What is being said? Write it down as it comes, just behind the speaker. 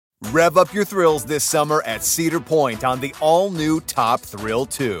Rev up your thrills this summer at Cedar Point on the all-new Top Thrill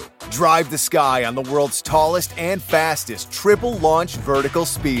 2. Drive the sky on the world's tallest and fastest triple-launch vertical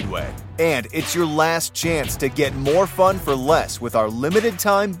speedway. And it's your last chance to get more fun for less with our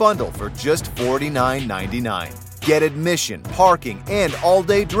limited-time bundle for just $49.99. Get admission, parking, and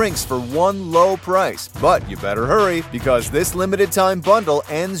all-day drinks for one low price. But you better hurry because this limited-time bundle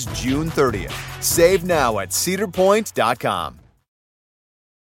ends June 30th. Save now at cedarpoint.com.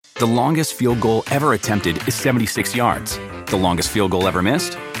 The longest field goal ever attempted is 76 yards. The longest field goal ever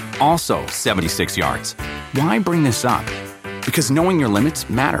missed? Also 76 yards. Why bring this up? Because knowing your limits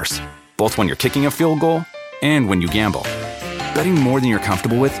matters, both when you're kicking a field goal and when you gamble. Betting more than you're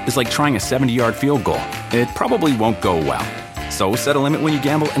comfortable with is like trying a 70-yard field goal. It probably won't go well. So set a limit when you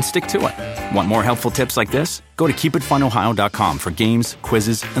gamble and stick to it. Want more helpful tips like this? Go to keepitfunohio.com for games,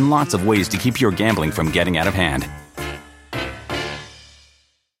 quizzes, and lots of ways to keep your gambling from getting out of hand.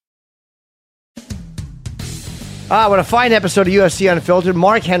 What a fine episode of UFC Unfiltered.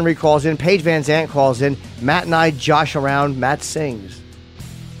 Mark Henry calls in. Paige Van Zandt calls in. Matt and I josh around. Matt sings.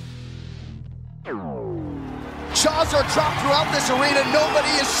 Jaws are dropped throughout this arena. Nobody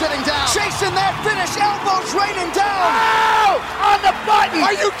is sitting down. Chasing that finish. Elbows raining down. Oh! On the button.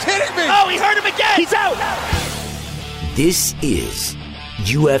 Are you kidding me? Oh, he hurt him again. He's out. This is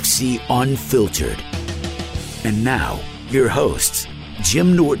UFC Unfiltered. And now, your hosts,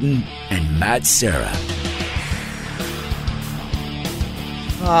 Jim Norton and Matt Serra.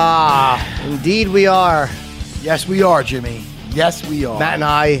 Indeed we are. Yes, we are, Jimmy. Yes, we are. Matt and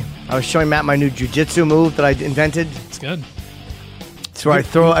I was showing Matt my new jiu-jitsu move that I invented. It's good. So I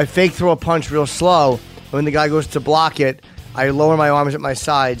fake throw a punch real slow. When the guy goes to block it, I lower my arms at my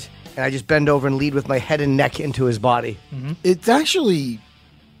sides, and I just bend over and lead with my head and neck into his body. Mm-hmm. It's actually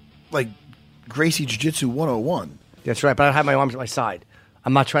like Gracie Jiu-Jitsu 101. That's right, but I have my arms at my side.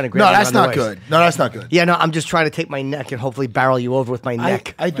 I'm not trying to grab No, you that's around the not waist. good. No, that's not good. Yeah, no, I'm just trying to take my neck and hopefully barrel you over with my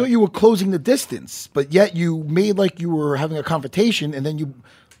neck. I thought you were closing the distance, but yet you made like you were having a confrontation, and then you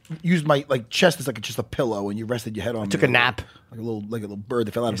used my chest as just a pillow, and you rested your head on. Took a nap, like a little bird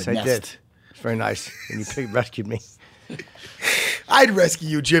that fell out yes, of a nest. I did. It's very nice, and you rescued me. I'd rescue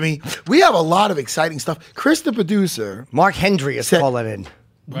you, Jimmy. We have a lot of exciting stuff. Chris, the producer, Mark Hendry is calling in.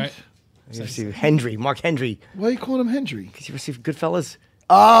 Right. Mark Hendry. Why are you calling him Hendry? Because you received Goodfellas.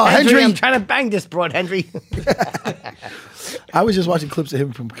 Oh, Hendry! I'm trying to bang this broad, Hendry. I was just watching clips of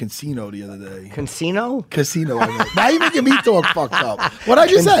him from Casino the other day. Casino? Casino. Now you making me talk fucked up. What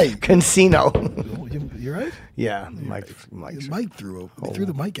did you say? Casino. You right? Yeah, Mike threw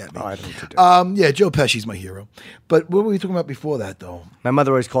the mic at me. Oh, I don't know what to do. Yeah, Joe Pesci's my hero. But what were we talking about before that, though? My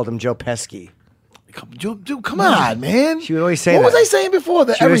mother always called him Joe Pesky. Come on, man. She would always say what that. was I saying before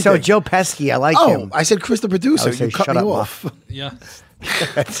that? She would say, Joe Pesky, I like him. I said Chris the producer. I would say, You cut shut me up, off. Yeah.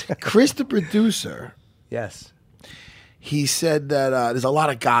 Chris the producer. Yes. He said that there's a lot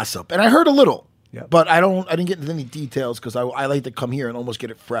of gossip, and I heard a little, but I didn't get into any details because I like to come here and almost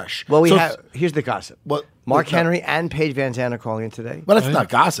get it fresh. Well, here's the gossip. Mark no. Henry and Paige Van Zandt are calling in today. Well, that's not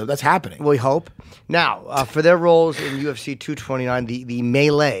gossip. That's happening. We hope. Now, for their roles in UFC 229, the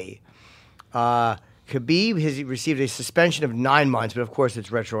melee, Khabib has received a suspension of 9 months, but of course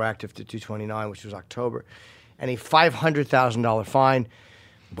it's retroactive to 229, which was October, and a $500,000 fine.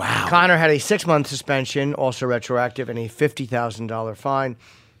 Wow. Conor had a 6-month suspension, also retroactive, and a $50,000 fine.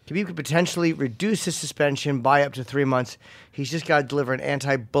 Khabib could potentially reduce his suspension by up to 3 months. He's just got to deliver an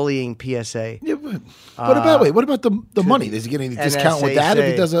anti-bullying PSA. Yeah, what about the money? Does he get any discount with that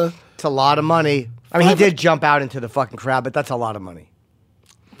if he does a... It's a lot of money. I mean, he did jump out into the fucking crowd, but that's a lot of money.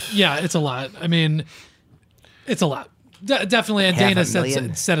 Yeah, it's a lot. I mean, it's a lot. Definitely, and Dana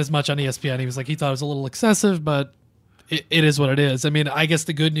said as much on ESPN. He was like, he thought it was a little excessive, but it is what it is. I mean, I guess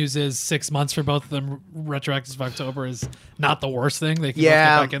the good news is 6 months for both of them, retroactive of October, is not the worst thing. They can both get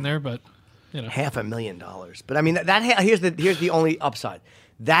back in there, but you know, $500,000. But I mean, here's the only upside.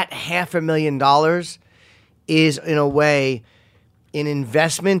 That $500,000 is in a way an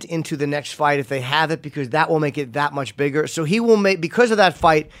investment into the next fight if they have it, because that will make it that much bigger. So he will make, because of that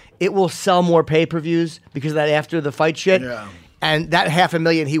fight, it will sell more pay-per-views because of that after the fight shit. Yeah. And that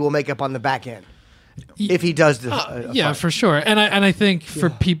 $500,000 he will make up on the back end if he does this. Yeah, fight. for sure. And I think for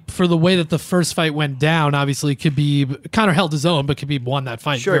the way that the first fight went down, obviously Khabib Conor held his own, but Khabib won that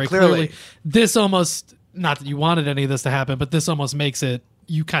fight very clearly. This almost, not that you wanted any of this to happen, but this almost makes it,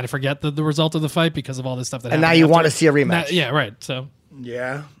 you kind of forget the result of the fight because of all this stuff that happened. And now you want to see a rematch. Yeah, right. So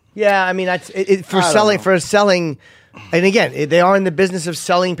yeah, I mean, that's for selling. And again, they are in the business of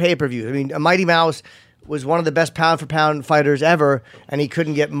selling pay-per-views. I mean, Mighty Mouse was one of the best pound-for-pound fighters ever, and he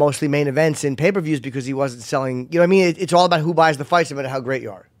couldn't get mostly main events in pay-per-views because he wasn't selling. You know what I mean? It's all about who buys the fights, no matter how great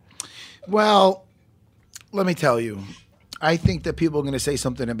you are. Well, let me tell you. I think that people are going to say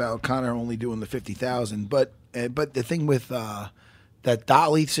something about Conor only doing the 50,000, but the thing with that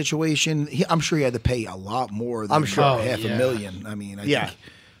Dolly situation, I'm sure he had to pay a lot more than $500,000. I mean, I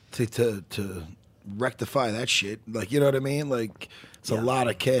think to rectify that shit, like, you know what I mean? Like, it's a lot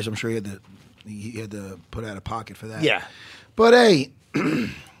of cash. I'm sure he had to put out of pocket for that. Yeah. But hey,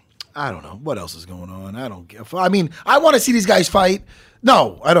 I don't know what else is going on. I don't give. I mean, I want to see these guys fight.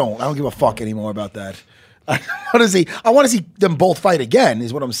 No, I don't. I don't give a fuck anymore about that. I want to see them both fight again.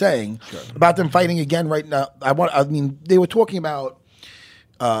 Is what I'm saying about them fighting again right now. I mean, they were talking about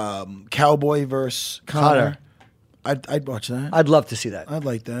Cowboy versus Conor. I'd watch that. I'd love to see that. I'd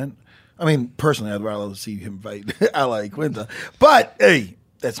like that. I mean, personally, I'd rather see him fight Ally Quinta. But hey,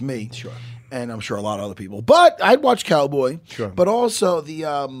 that's me. Sure. And I'm sure a lot of other people. But I'd watch Cowboy. Sure. But also the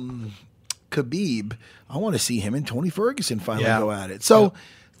Khabib. I want to see him and Tony Ferguson finally go at it. So.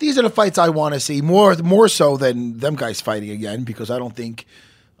 These are the fights I want to see more so than them guys fighting again, because I don't think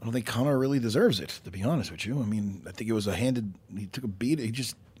Conor really deserves it, to be honest with you. I mean, I think it was he took a beat. He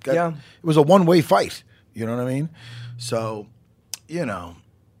just got, it was a one-way fight. You know what I mean? So,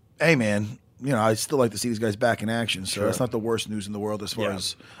 hey man, I still like to see these guys back in action. So that's not the worst news in the world as far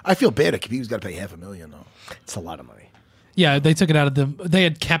as I feel bad at Khabib's got to pay $500,000 though. It's a lot of money. Yeah, they took it out of they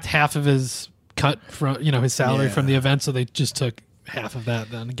had kept half of his cut from his salary from the event, so they just took half of that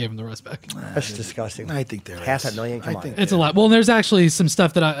then and gave him the rest back. That's disgusting. I think there is. $500,000? Come on. It's a lot. Well, there's actually some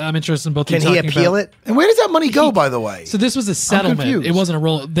stuff that I'm interested in both. Can he appeal it? And where does that money go, by the way? So this was a settlement. It wasn't a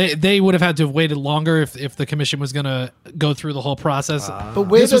roll. They would have had to have waited longer if the commission was going to go through the whole process. But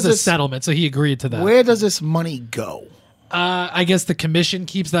where this was a settlement, so he agreed to that. Where does this money go? I guess the commission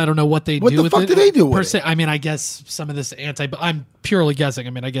keeps that. I don't know what they do with it. What the fuck do they do with it? I mean, I guess some of this I'm purely guessing. I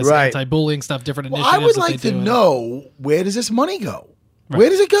mean, I guess anti-bullying stuff, different initiatives. I would like to know, where does this money go? Right. Where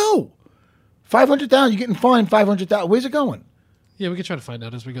does it go? $500,000. You're getting fined $500,000. Where's it going? Yeah, we could try to find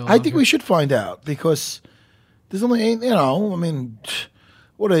out as we go. I think we should find out, because there's only, I mean,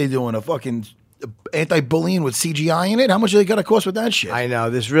 what are they doing? A fucking anti-bullying with CGI in it? How much are they got to cost with that shit? I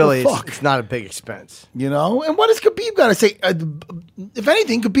know. This really it's not a big expense. And what does Khabib got to say? If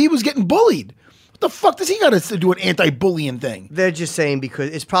anything, Khabib was getting bullied. What the fuck does he got to do an anti-bullying thing? They're just saying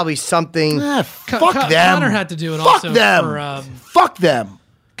because it's probably something. Fuck them. Conor had to do it fuck also them. Fuck them.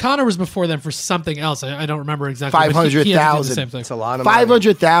 Conor was before them for something else. I don't remember exactly. 500,000. It's a lot of money.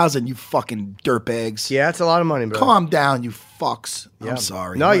 500,000. You fucking dirtbags. Yeah, it's a lot of money, bro. Calm down, you fucks. I'm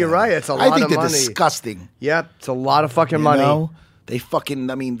sorry. No, you're right. It's a lot of money. I think they're disgusting. Yep, it's a lot of fucking money. They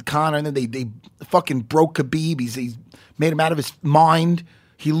fucking. I mean, Conor, and then they fucking broke Khabib. He's made him out of his mind.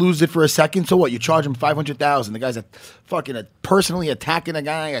 He loses it for a second. So what? You charge him $500,000. The guy's fucking personally attacking a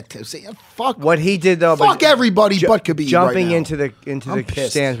guy. Fuck what he did though. Fuck everybody but Khabib. Jumping right into the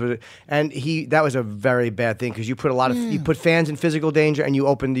stands with it, and that was a very bad thing because you put a lot of you put fans in physical danger and you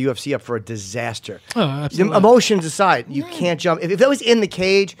opened the UFC up for a disaster. Oh, absolutely. Emotions aside, you can't jump. If that was in the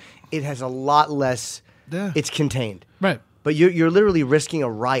cage, it has a lot less. It's contained. Right. But you're literally risking a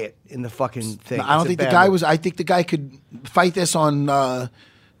riot in the fucking thing. No, I don't think the guy was. I think the guy could fight this on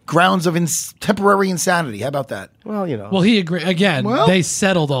grounds of temporary insanity. How about that? Well, Well, he agreed. Again, they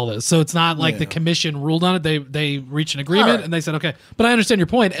settled all this. So it's not like the commission ruled on it. They reached an agreement and they said, okay. But I understand your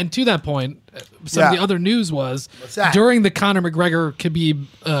point. And to that point, some of the other news was during the Conor McGregor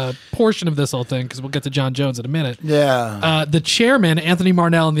Khabib portion of this whole thing, because we'll get to John Jones in a minute. Yeah. The chairman, Anthony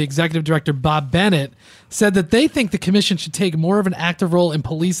Marnell, and the executive director, Bob Bennett, said that they think the commission should take more of an active role in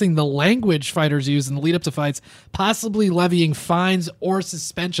policing the language fighters use in the lead up to fights, possibly levying fines or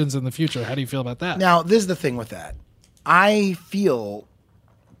suspensions in the future. How do you feel about that? Now, this is the thing with that. I feel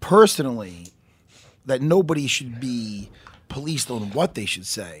personally that nobody should be policed on what they should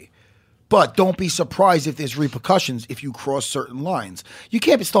say. But don't be surprised if there's repercussions if you cross certain lines. You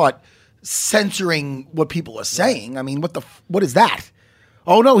can't start censoring what people are saying. I mean, what is that?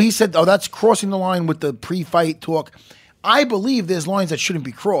 Oh, no, he said, that's crossing the line with the pre-fight talk. I believe there's lines that shouldn't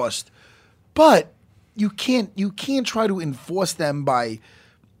be crossed, but you can't try to enforce them by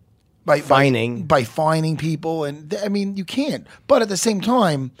fining people. And I mean, you can't. But at the same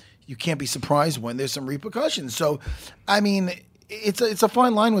time, you can't be surprised when there's some repercussions. So, I mean, it's a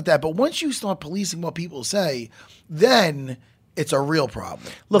fine line with that. But once you start policing what people say, then it's a real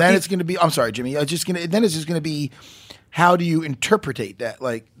problem. Look, then it's going to be. I'm sorry, Jimmy. Then it's just going to be. How do you interpretate that?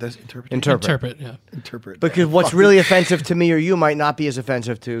 Like, does interpret, yeah. Interpret. Because what's really offensive to me or you might not be as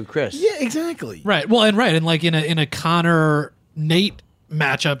offensive to Chris. Yeah, exactly. Right. Well, and like in a Conor Nate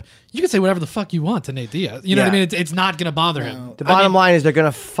matchup, you can say whatever the fuck you want to Nate Diaz. You know what I mean? It's not going to bother him. The bottom line is they're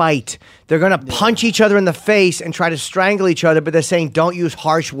going to fight. They're going to punch each other in the face and try to strangle each other, but they're saying don't use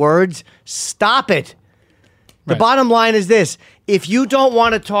harsh words. Stop it. The bottom line is this. If you don't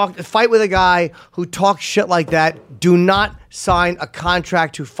want to fight with a guy who talks shit like that, do not sign a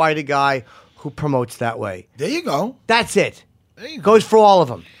contract to fight a guy who promotes that way. There you go. That's it. Goes for all of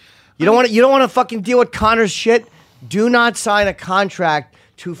them. You don't want to fucking deal with Conor's shit. Do not sign a contract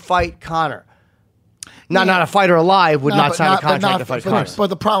to fight Conor. Not a fighter alive would not sign a contract to fight Conor. But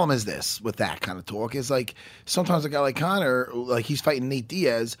the problem is this with that kind of talk is like sometimes a guy like Conor, like he's fighting Nate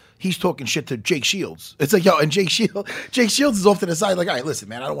Diaz, he's talking shit to Jake Shields. It's like, yo, and Jake Shields is off to the side like, all right, listen,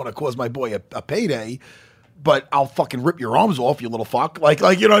 man, I don't want to cause my boy a payday, but I'll fucking rip your arms off, you little fuck. Like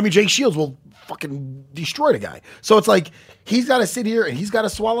you know what I mean? Jake Shields will fucking destroy the guy. So it's like he's got to sit here and he's got to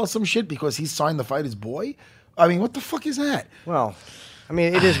swallow some shit because he's signed to fight his boy. I mean, what the fuck is that? Well, I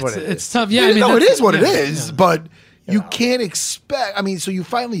mean, it is what it is. It's tough. Yeah, I mean, no, it is what it is, but you can't expect. I mean, so you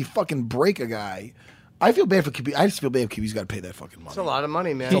finally fucking break a guy. I feel bad for Khabib. I just feel bad for Khabib. He's got to pay that fucking money. It's a lot of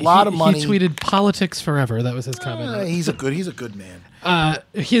money, man. It's a lot of money. He tweeted "politics forever." That was his comment. He's a good man.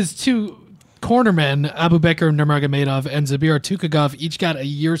 His two cornermen, Abu Bakr Nurmagomedov and Zabir Tukhugov, each got a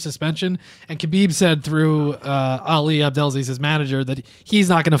year suspension. And Khabib said through Ali Abdelaziz, his manager, that he's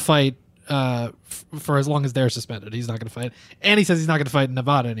not going to fight for as long as they're suspended. He's not going to fight. And he says he's not going to fight in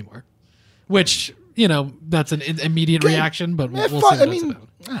Nevada anymore. Which, you know, that's an immediate reaction, but we'll see what it's about.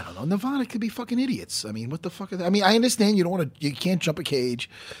 I don't know. Nevada could be fucking idiots. I mean, what the fuck? I mean, I understand you can't jump a cage,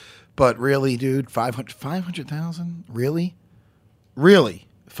 but really, dude, 500,000? Really?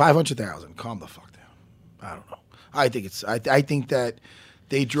 500,000. Calm the fuck down. I don't know. I think that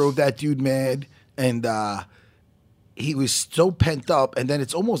they drove that dude mad, and he was so pent up, and then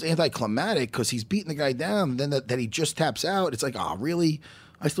it's almost anticlimactic because he's beating the guy down, and then that he just taps out. It's like, oh, really?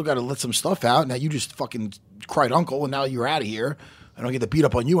 I still got to let some stuff out. Now you just fucking cried uncle, and now you're out of here. I don't get to beat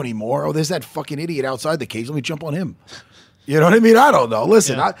up on you anymore. Oh, there's that fucking idiot outside the cage. Let me jump on him. You know what I mean? I don't know.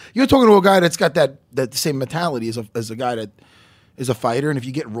 Listen, you're talking to a guy that's got that same mentality as a guy that is a fighter, and if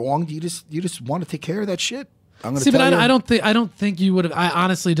you get wronged, you just want to take care of that shit. I'm gonna but I don't think you would have. I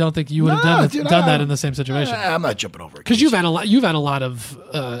honestly don't think you would have done that in the same situation. I'm not jumping over it because you've had a lot of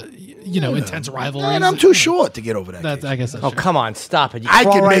intense rivalries, and I'm too short to get over that. I guess. Oh, come on, stop it! I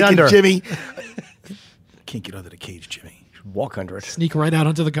can make it, Jimmy. Can't get under the cage, Jimmy. You should walk under it. Sneak right out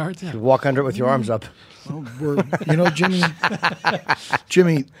onto the guards. Yeah. You walk under it with your arms up. Well,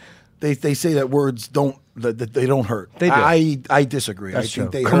 Jimmy. They say that words don't hurt. They do. I disagree. That's I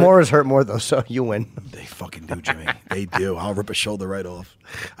think true. Kimoras hurt more though, so you win. They fucking do, Jimmy. They do. I'll rip a shoulder right off.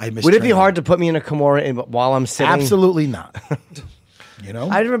 Would it be hard to put me in a Kimura while I'm sitting? Absolutely not. You know,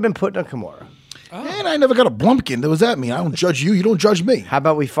 I've never been put in a Kimura. Oh. Man, I never got a Blumpkin. What does that mean? I don't judge you. You don't judge me. How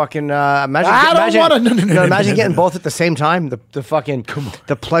about we fucking imagine getting both at the same time? The fucking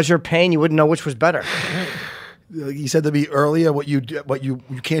the pleasure pain. You wouldn't know which was better. You said to me earlier what you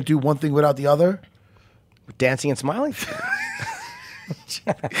can't do one thing without the other. Dancing and smiling.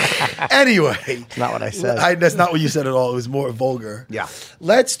 Anyway, not what I said. That's not what you said at all. It was more vulgar. Yeah.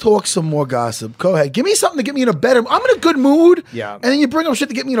 Let's talk some more gossip. Go ahead. Give me something to get me in a better. I'm in a good mood. Yeah. And then you bring up shit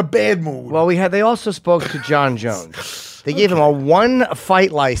to get me in a bad mood. Well, they also spoke to John Jones. They gave him a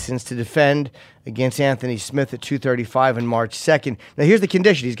 1-fight license to defend against Anthony Smith at 235 on March 2nd. Now, here's the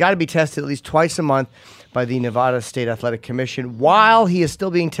condition. He's got to be tested at least twice a month by the Nevada State Athletic Commission while he is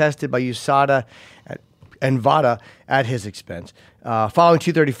still being tested by USADA and VADA at his expense. Following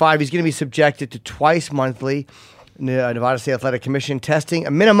 235, he's going to be subjected to twice monthly Nevada State Athletic Commission testing,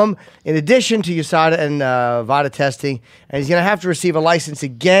 a minimum, in addition to USADA and VADA testing. And he's going to have to receive a license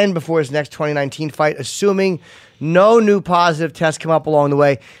again before his next 2019 fight, assuming no new positive tests come up along the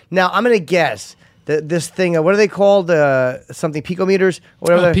way. Now, I'm going to guess that this thing, what are they called? Something picometers?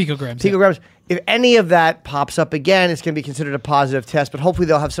 Whatever. Picograms. Picograms. Yeah. If any of that pops up again, it's going to be considered a positive test, but hopefully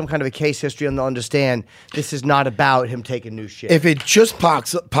they'll have some kind of a case history and they'll understand this is not about him taking new shit. If it just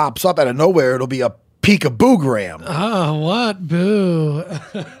pops up out of nowhere, it'll be a peekaboo-gram. Oh, what? Boo.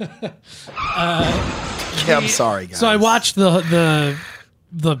 I'm sorry, guys. So I watched the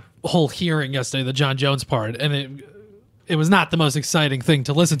whole hearing yesterday, the John Jones part, and it was not the most exciting thing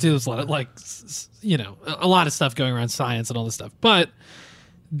to listen to. There's a lot of, a lot of stuff going around science and all this stuff. But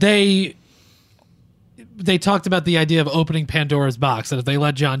they talked about the idea of opening Pandora's box, that if they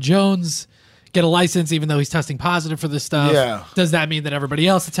let John Jones get a license, even though he's testing positive for this stuff, does that mean that everybody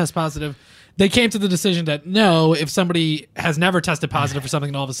else that tests positive? they came to the decision that no, if somebody has never tested positive for something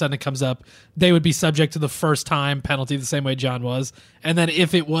and all of a sudden it comes up, they would be subject to the first time penalty the same way John was. And then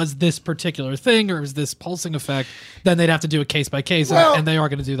if it was this particular thing or it was this pulsing effect, then they'd have to do a case by case, and they are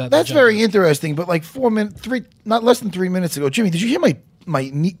going to do that. That's very interesting. But like not less than 3 minutes ago, Jimmy, did you hear my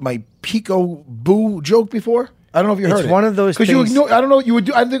peekaboo joke before? I don't know if you heard it. It's one of those things. Because you ignore. I don't know. You would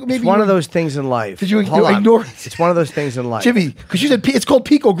do. I think maybe it's one of those things in life. Did you ignore it? It's one of those things in life, Jimmy? Because you said it's called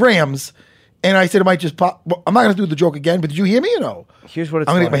picograms, and I said it might just pop. Well, I'm not going to do the joke again. But did you hear me or no? Here's what it's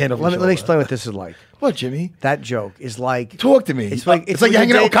I'm like. gonna get my hand over. Let me explain what this is like. What, Jimmy? That joke is like. Talk to me. It's like you're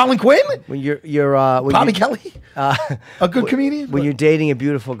hanging out with Colin Quinn. When you're Bobby Kelly, a good comedian. When you're dating a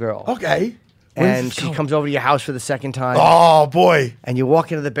beautiful girl. Okay. And she comes over to your house for the second time. Oh boy! And you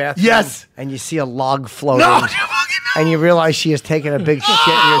walk into the bathroom. Yes. And you see a log floating. No. And you realize she has taken a big shit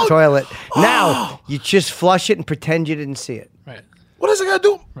in your toilet. Now you just flush it and pretend you didn't see it. Right. What is it gonna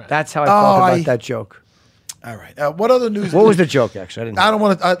do? Right. That's how I felt about that joke. All right. What other news? What was the joke? Actually, I don't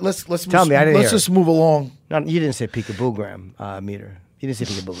want to. Let's tell me. I didn't hear. Let's just move along. No, you didn't say peekaboo-gram meter. You didn't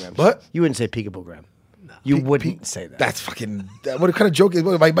say peekaboo-gram. What? You wouldn't say peekaboo-gram. You wouldn't say that. That's fucking. What kind of joke is?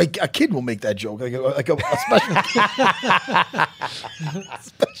 A kid will make that joke, like a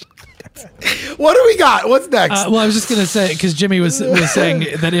special. What do we got? What's next? Well, I was just gonna say because Jimmy was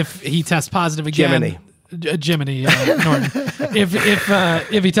saying that if he tests positive again, Jiminy Norton,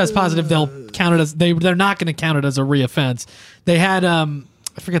 if he tests positive, they'll count it as they're not going to count it as a reoffense. They had I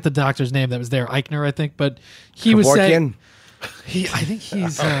forget the doctor's name that was there, Eichner, I think, but he was saying he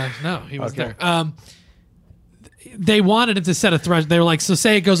was there. They wanted him to set a threshold. They were like, so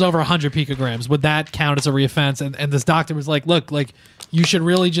say it goes over 100 picograms. Would that count as a reoffense? And this doctor was like, look, like you should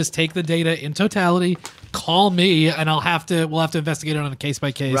really just take the data in totality, call me, and we'll have to investigate it on a case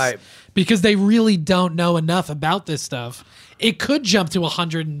by case. Right. Because they really don't know enough about this stuff. It could jump to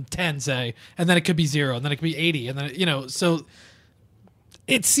 110, say, and then it could be 0, and then it could be 80, and then so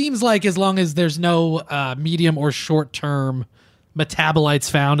it seems like as long as there's no medium or short term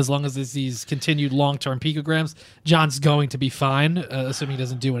metabolites found, as long as there's these continued long-term picograms, John's going to be fine, assuming he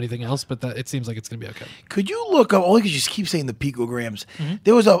doesn't do anything else, but it seems like it's going to be okay. Could you look up, only because you just keep saying the picograms,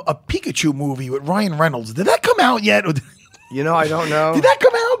 there was a Pikachu movie with Ryan Reynolds. Did that come out yet? I don't know. Did that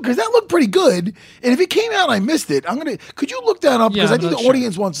come out? Because that looked pretty good. And if it came out and I missed it, could you look that up? Because I think the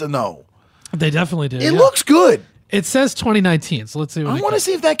audience wants to know. They definitely do. It looks good. It says 2019, so let's see. I want to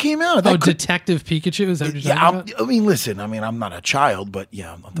see if that came out. Detective Pikachu? Is that what you're talking about? I mean, listen. I mean, I'm not a child, but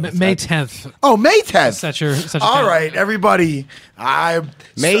yeah. May 10th. Oh, May 10th. Such your all right, everybody.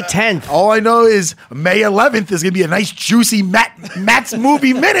 May 10th. All I know is May 11th is going to be a nice, juicy Matt's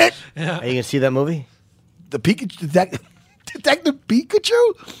movie minute. Yeah. Are you going to see that movie? The Pikachu Detective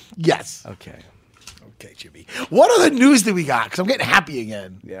Pikachu? Yes. Okay, Jimmy. What other news do we got? Because I'm getting happy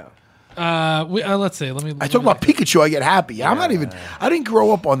again. Yeah. Let's see. I talk about Pikachu. I get happy. Yeah. I'm not even. I didn't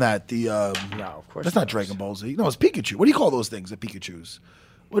grow up on that. No, of course. That's not Dragon Ball Z. No, it's Pikachu. What do you call those things? The Pikachu's.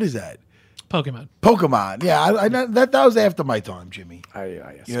 What is that? Pokemon. Yeah, that was after my time, Jimmy.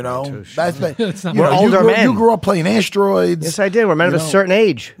 That's it's not. We're older men. You grew up playing asteroids. Yes, I did. We're men of a certain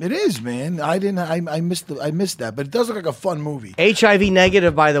age. It is, man. I didn't. I missed that, but it does look like a fun movie. HIV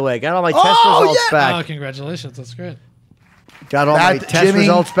negative, by the way. Got all my test results back. Oh, congratulations! That's great. Got all my test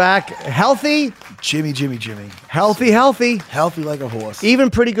results back. Healthy. Jimmy. Healthy. Healthy like a horse. Even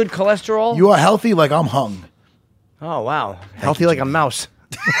pretty good cholesterol. You are healthy like I'm hung. Oh, wow. Healthy like a mouse.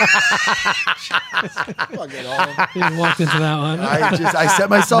 He walked into that one. I set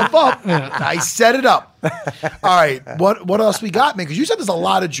myself up. Yeah. I set it up. All right. What else we got, man? Because you said there's a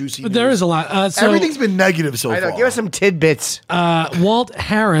lot of juicy news. There is a lot. Everything's been negative so far. Give us some tidbits. Walt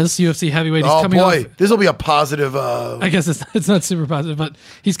Harris, UFC heavyweight. He's coming off, this will be a positive. I guess it's not super positive, but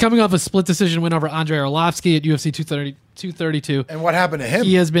he's coming off a split decision win over Andrei Arlovsky at UFC 232. And what happened to him?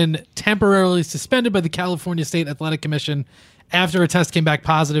 He has been temporarily suspended by the California State Athletic Commission after a test came back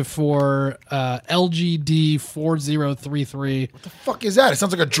positive for LGD 4033. What the fuck is that? It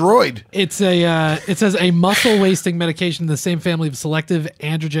sounds like a droid. It says a muscle wasting medication in the same family of selective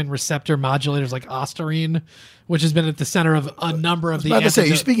androgen receptor modulators like Ostarine, which has been at the center of a number of the. I was about to say, are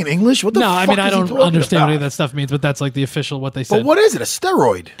you speaking English? What the fuck? No, I mean I don't understand what any of that stuff means, but that's like the official what they said. But what is it? A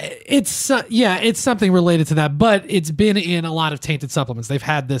steroid? It's it's something related to that, but it's been in a lot of tainted supplements. They've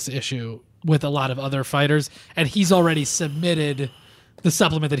had this issue with a lot of other fighters, and he's already submitted the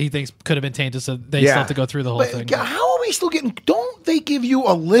supplement that he thinks could have been tainted, so they still have to go through the whole thing. How are we still getting... Don't they give you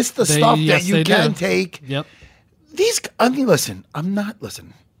a list of stuff that you can take? Yep. These guys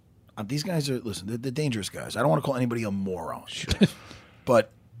are... Listen, they're dangerous guys. I don't want to call anybody a moron. But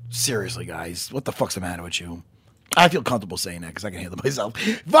seriously, guys, what the fuck's the matter with you? I feel comfortable saying that because I can handle myself.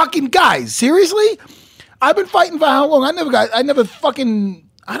 Fucking guys, seriously? I've been fighting for how long? I don't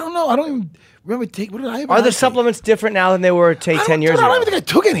know. I don't even remember what did I ever Are the take? supplements different now than they were, 10 years ago? I don't even think I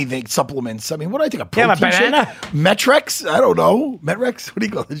took anything supplements. I mean, what did I take? A protein a banana? shake? Metrex? I don't know. Metrex? What do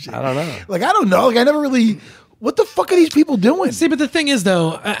you call this shit? I don't know. Like, I don't know. Like, I never really... What the fuck are these people doing? See, but the thing is,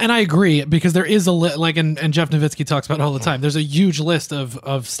 though, and I agree, because there is and Jeff Nowitzki talks about it all the time, there's a huge list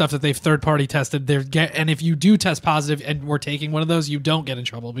of stuff that they've third-party tested. And if you do test positive and we're taking one of those, you don't get in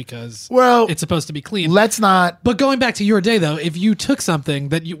trouble because it's supposed to be clean. Let's not... But going back to your day, though, if you took something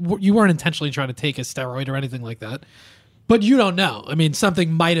that you weren't intentionally trying to take a steroid or anything like that, but you don't know. I mean,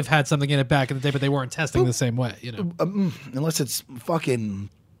 something might have had something in it back in the day, but they weren't testing the same way, you know? Unless it's fucking...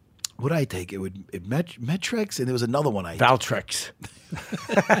 What did I take? It Metrex, and there was another one I Valtrex.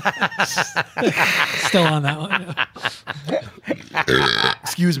 Still on that one. Yeah.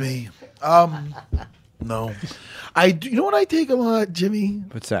 Excuse me. No. You know what I take a lot, Jimmy?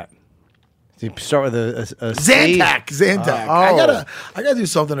 What's that? You start with a Zantac. I gotta do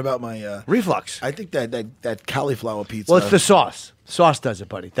something about my reflux. I think that cauliflower pizza. Well, it's the sauce. Sauce does it,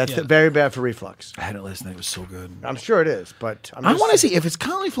 buddy. That's very bad for reflux. I had it last night. It was so good. I'm sure it is, but I want to see if it's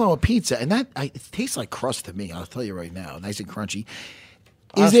cauliflower pizza, and it tastes like crust to me. I'll tell you right now, nice and crunchy.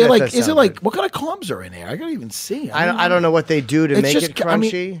 Is there like what kind of carbs are in there? I can't even see. I don't know what they do to make it crunchy. I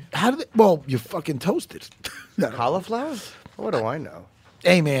mean, how do they? Well, you fucking toast it. Cauliflower? What do I know?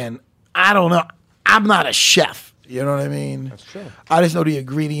 Hey, man, I don't know. I'm not a chef. You know what I mean? That's true. I just know the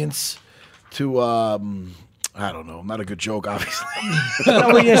ingredients to. I don't know. Not a good joke, obviously.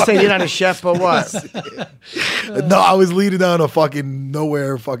 What are you gonna say? You're not a chef, but what? No, I was leading down a fucking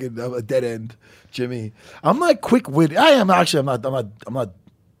nowhere, a dead end, Jimmy. I'm not quick-witted. I am actually. I'm not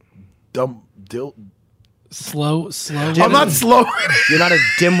dumb. Slow. I'm not slow. You're not a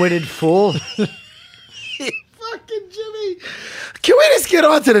dim-witted fool. Fucking Jimmy. Can we just get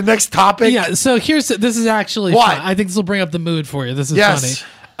on to the next topic? Yeah. So this is actually what? fun. I think this will bring up the mood for you. This is funny.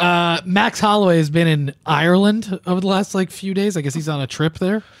 Max Holloway has been in Ireland over the last few days. I guess he's on a trip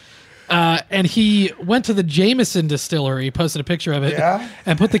there. And he went to the Jameson distillery, posted a picture of it,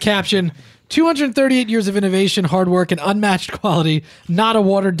 and put the caption, 238 years of innovation, hard work, and unmatched quality, not a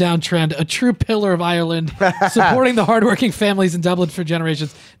watered-down trend, a true pillar of Ireland, supporting the hardworking families in Dublin for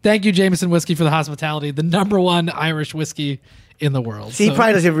generations. Thank you, Jameson Whiskey, for the hospitality, the #1 Irish whiskey in the world. See, he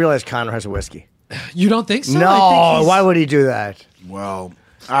probably doesn't even realize Connor has a whiskey. You don't think so? No, why would he do that? Well,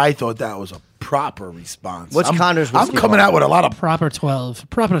 I thought that was a proper response. What's Connor's whiskey? I'm coming out with a lot of... Proper 12.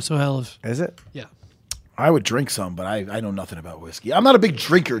 Is it? Yeah. I would drink some, but I know nothing about whiskey. I'm not a big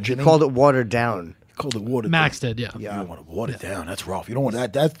drinker, Jimmy. Called it watered down. Called it watered Max down. did, yeah. You don't want to water it down. That's rough. You don't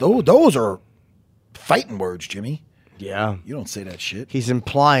want that. Those are fighting words, Jimmy. Yeah. You don't say that shit. He's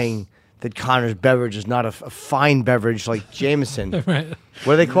implying that Connor's beverage is not a fine beverage like Jameson. Right.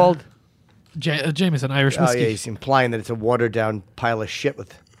 What are they called? Jameson, Irish whiskey. Oh, yeah, he's implying that it's a watered down pile of shit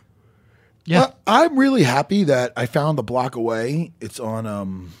with... Yeah. I'm really happy that I found the block away. It's on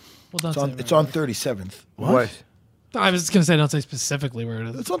it's on 37th. What? I was going to say, don't say specifically where it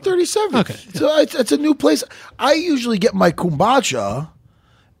is. It's on 37th. Okay. So it's a new place. I usually get my kombucha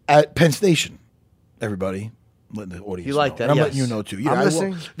at Penn Station. Everybody, I'm letting the audience You like know. that, And I'm yes. letting you know too. Yeah, I'm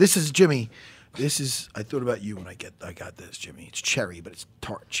listening. This is Jimmy. I thought about you when I got this, Jimmy. It's cherry, but it's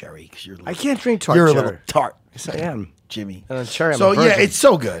tart cherry because you're. I can't drink tart You're cherry. a little tart. Yes, I am. Jimmy. And on cherry, I'm so a virgin. yeah, it's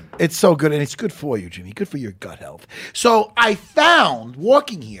so good. It's so good, and it's good for you, Jimmy. Good for your gut health. So I found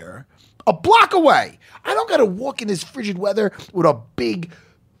walking here a block away. I don't got to walk in this frigid weather with a big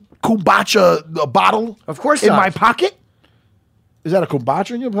kombucha bottle. Of course in not. my pocket. Is that a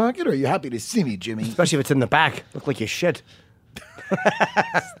kombucha in your pocket, or are you happy to see me, Jimmy? Especially if it's in the back. Look like you shit.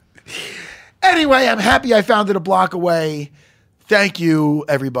 Anyway, I'm happy I found it a block away. Thank you,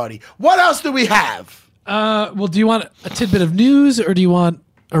 everybody. What else do we have? Well, do you want a tidbit of news or do you want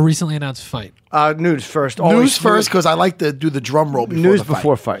a recently announced fight? News first. News first, because I like to do the drum roll before News the fight.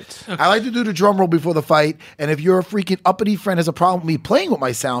 before fights. I like to do the drum roll before the fight, and if your freaking uppity friend has a problem with me playing with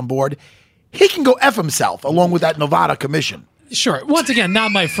my soundboard, he can go F himself, along with that Nevada commission. Sure. Once again,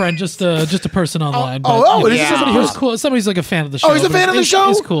 not my friend, just a person online. it is somebody who's cool. Somebody's like a fan of the show. Oh, he's a fan of the show?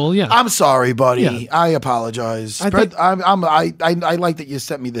 It's cool, yeah. I'm sorry, buddy. Yeah. I apologize. I like that you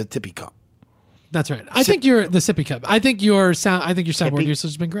sent me the tippy cup. That's right. I think you're the sippy cup. I think your soundboard usage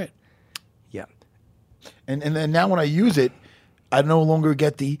has been great. Yeah. And then now when I use it, I no longer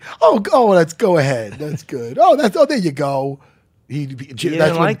get the let's go ahead. That's good. There you go. He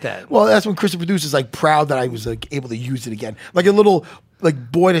didn't like that. Well, that's when Chris the producer's like proud that I was like able to use it again. Like a little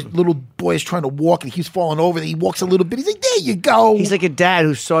boy is trying to walk and he keeps falling over. And he walks a little bit. He's like, there you go. He's like a dad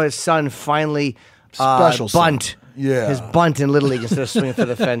who saw his son finally Special bunt. son. Yeah. his bunt in Little League instead of swinging for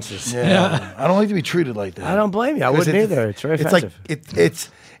the fences. Yeah. I don't like to be treated like that. I don't blame you. I wouldn't either. It's very offensive.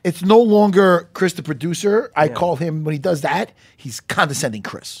 It's no longer Chris the producer. I call him when he does that. He's condescending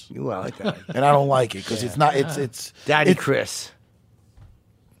Chris. Ooh, I like that. And I don't like it because it's not. It's Daddy Chris.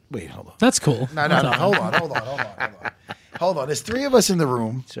 Wait, hold on. That's cool. No. Hold on. There's 3 of us in the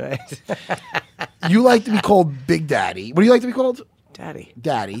room. That's right. You like to be called Big Daddy. What do you like to be called?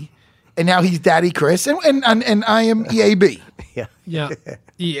 Daddy. And now he's Daddy Chris, and I am EAB. Yeah. Yeah.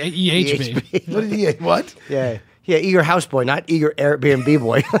 EHB. What did EA? What? Yeah. Yeah, eager houseboy, not eager Airbnb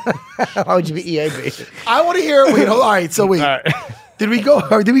boy. Why would you be EAB? I want to hear. Wait, hold on. All right. So wait. Did we go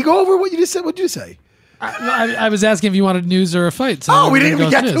over what you just said? What did you say? I was asking if you wanted news or a fight. So we didn't even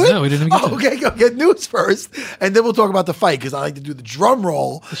get to it? No, we didn't even get to it. Okay, go get news first, and then we'll talk about the fight because I like to do the drum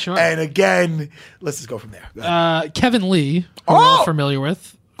roll. Sure. And again, let's just go from there. Go ahead. Kevin Lee, who we're all familiar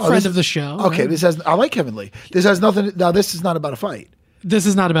with, friend of the show. Okay, right? I like Kevin Lee. This has nothing. Now, this is not about a fight. This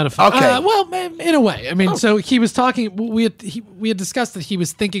is not about a fight. Okay. Well, in a way. I mean, so he was talking. We had discussed that he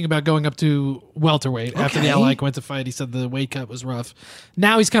was thinking about going up to welterweight after the Al Iaquinta fight. He said the weight cut was rough.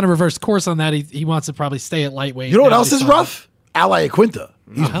 Now he's kind of reversed course on that. He wants to probably stay at lightweight. You know what else is rough? Al Iaquinta.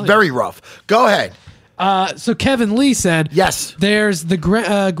 He's very rough. Go ahead. So Kevin Lee said, yes, there's the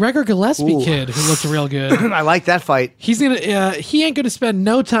Gregor Gillespie kid who looked real good. I like that fight. He ain't gonna spend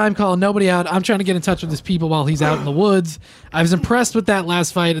no time calling nobody out. I'm trying to get in touch with his people while he's out in the woods. I was impressed with that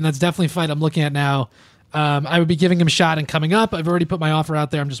last fight, and that's definitely a fight I'm looking at now. I would be giving him a shot and coming up. I've already put my offer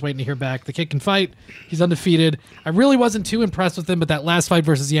out there. I'm just waiting to hear back. The kid can fight. He's undefeated. I really wasn't too impressed with him, but that last fight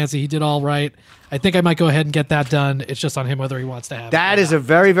versus Yancey, he did all right. I think I might go ahead and get that done. It's just on him whether he wants to have it. That is a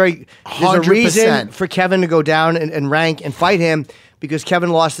very, very... There's a reason for Kevin to go down and rank and fight him because Kevin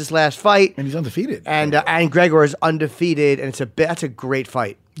lost his last fight. And he's undefeated. And Gregor is undefeated, and that's a great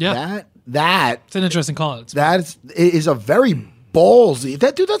fight. Yeah. It's an interesting call. It is a very ballsy.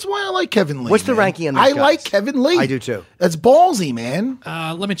 That's why I like Kevin Lee. What's the ranking on these guys? like Kevin Lee. I do too. That's ballsy, man.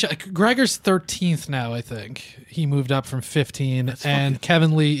 Let me check. Gregor's 13th now, I think. He moved up from 15, and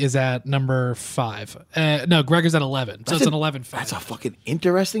Kevin Lee is at number 5. No, Gregor's at 11, so it's an 11 fight. That's a fucking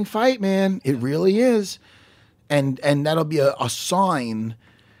interesting fight, man. It really is. And that'll be a sign.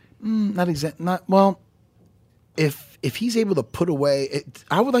 If he's able to put away it,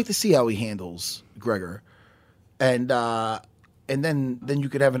 I would like to see how he handles Gregor. And then you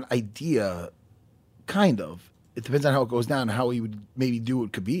could have an idea, kind of. It depends on how it goes down and how he would maybe do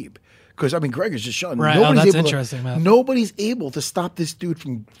with Khabib. Because, I mean, Gregor's just shown. Right, that's interesting, man. Nobody's able to stop this dude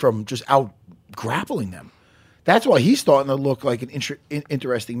from just out grappling them. That's why he's starting to look like an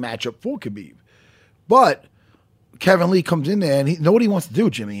interesting matchup for Khabib. But Kevin Lee comes in there and he know what he wants to do,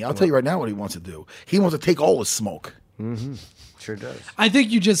 Jimmy. I'll tell you right now what he wants to do. He wants to take all his smoke. Mm-hmm. Sure does. I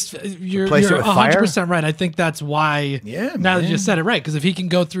think you're 100% right. I think that's why. Yeah. Now that you just said it right, because if he can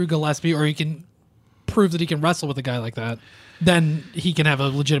go through Gillespie or he can prove that he can wrestle with a guy like that, then he can have a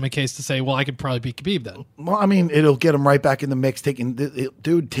legitimate case to say, well, I could probably beat Khabib then. Well, I mean, it'll get him right back in the mix, taking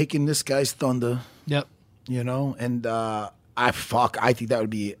this guy's thunder. Yep. You know, and I think that would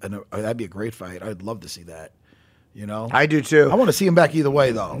be that'd be a great fight. I'd love to see that. You know, I do too. I want to see him back either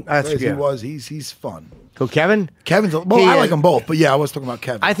way, though. That's he's fun. So Kevin? I like them both, but yeah, I was talking about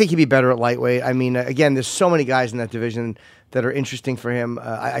Kevin. I think he'd be better at lightweight. I mean, again, there's so many guys in that division that are interesting for him.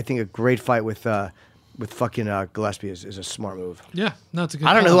 I think a great fight with fucking Gillespie is a smart move. Yeah, no, it's a good.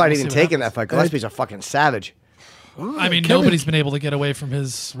 I don't know who I'd even take in that fight. Gillespie's a fucking savage. I mean, nobody's been able to get away from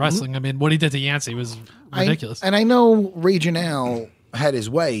his wrestling. I mean, what he did to Yancey was ridiculous. And I know Raging Al had his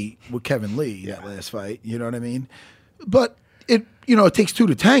way with Kevin Lee that last fight. You know what I mean? But it takes two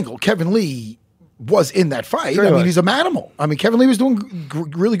to tangle. Kevin Lee was in that fight. I mean, he's a manimal. I mean, Kevin Lee was doing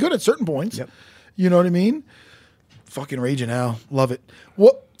really good at certain points. Yep. You know what I mean? Fucking Raging Al. Love it.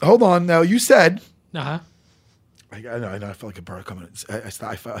 What? Hold on. Now, you said... Uh-huh. I know. I feel like a bird coming. I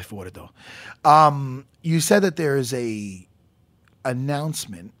fought it, though. You said that there is a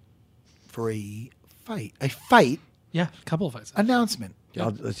announcement for a fight. A fight? Yeah, a couple of fights. Announcement.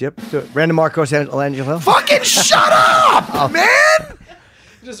 Yep. Brandon Marcos and Angelo Hill. Fucking shut up, man!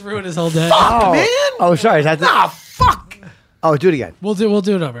 Just ruined his whole day. Fuck, man! Oh, sorry. Fuck! Oh, do it again. We'll do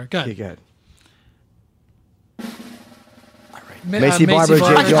it over. Go ahead. Okay, go ahead. Macy Barber,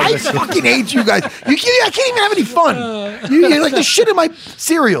 I fucking hate you guys. I can't even have any fun. You're like the shit in my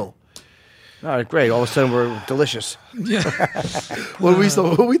cereal. All right, great. All of a sudden, we're delicious. Yeah. What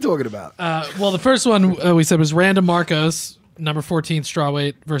are we talking about? Well, the first one we said was Randa Marcos, number 14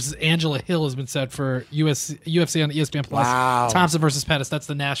 strawweight, versus Angela Hill has been set for UFC on ESPN Plus. Wow. Thompson versus Pettis. That's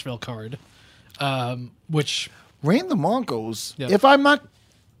the Nashville card. Which Randa Marcos, Yep. if I'm not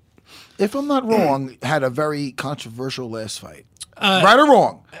if I'm not wrong, had a very controversial last fight. Right or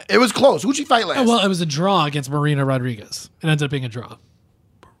wrong? It was close. Who'd she fight last? Well, it was a draw against Marina Rodriguez. It ended up being a draw.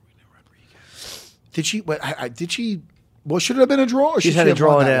 Did she? What? Did she? Well, should it have been a draw? Or She's had a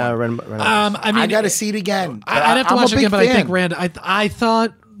draw in Randa. I mean, I got to see it again. I'd have to watch it again, but I think Randa. I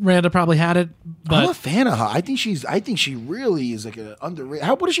thought Randa probably had it. But I'm a fan of her. I think she really is like an underrated.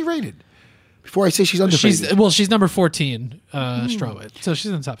 What is she rated? Before I say she's underrated. She's number 14 strawweight, so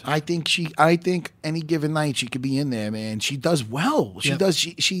she's in the top 10. I think any given night she could be in there, man. She does well. She does.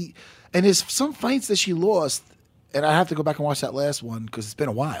 She and there's some fights that she lost, and I have to go back and watch that last one because it's been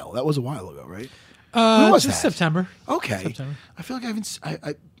a while. That was a while ago, right? When was that? September. Okay. September. I feel like I haven't.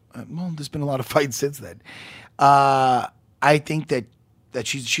 Well, there's been a lot of fights since then. I think that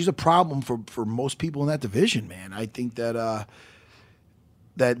she's a problem for most people in that division, man. I think that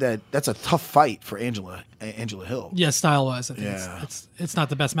that's a tough fight for Angela Hill. Yeah, style wise, I think it's not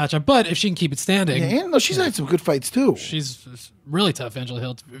the best matchup. But if she can keep it standing, she's had some good fights too. She's really tough, Angela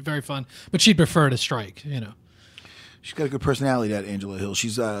Hill. It's very fun, but she'd prefer to strike. She's got a good personality, that Angela Hill.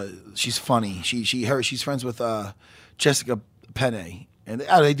 She's funny. She's friends with Jessica Penne, and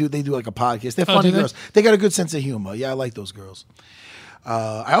they do like a podcast. They're funny girls. They got a good sense of humor. Yeah, I like those girls.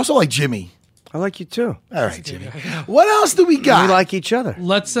 I also like Jimmy. I like you too. All right, Jimmy. What else do we got? We like each other.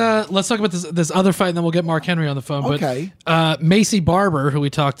 Let's talk about this other fight, and then we'll get Mark Henry on the phone. Okay. But Macy Barber, who we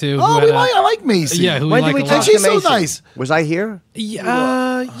talked to. I like Macy. Yeah, when did we talk to She's so Macy? Nice. Was I here?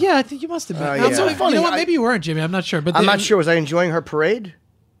 Yeah, I think you must have been. Yeah. So funny. You know what? Maybe you weren't, Jimmy. I'm not sure. But I'm not sure. Was I enjoying her parade?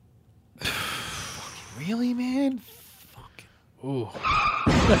 Really, man? Fuck. Ooh.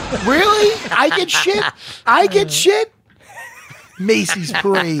 Really? I get shit? Macy's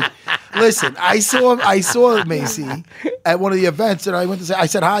parade. Listen, I saw Macy at one of the events, and I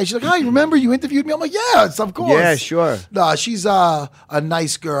said hi. She's like, "Hi, remember you interviewed me?" I'm like, "Yes, of course." Yeah, sure. No, she's a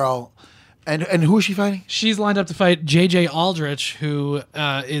nice girl. And who is she fighting? She's lined up to fight JJ Aldrich, who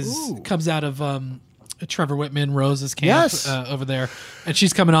comes out of Trevor Whitman Rose's camp over there, and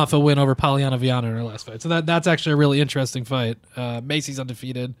she's coming off a win over Polyana Viana in her last fight. So that's actually a really interesting fight. Macy's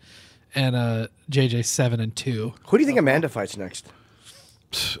undefeated, and JJ 7-2. Who do you think Amanda fights next?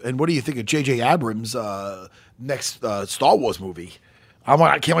 And what do you think of J.J. Abrams' next Star Wars movie?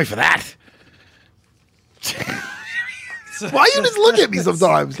 I can't wait for that. Why you just look at me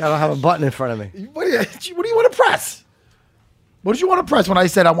sometimes? I don't have a button in front of me. What do you want to press? What did you want to press when I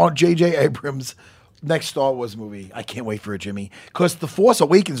said I want J.J. Abrams' next Star Wars movie? I can't wait for it, Jimmy. Because The Force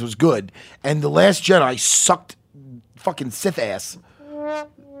Awakens was good, and The Last Jedi sucked fucking Sith ass.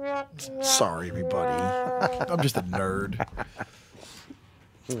 Sorry, everybody. I'm just a nerd.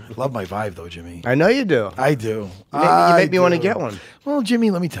 Love my Vive, though, Jimmy. I know you do. I do. You make me want to get one. Well,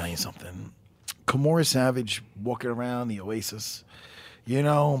 Jimmy, let me tell you something. Kimura Savage walking around the Oasis.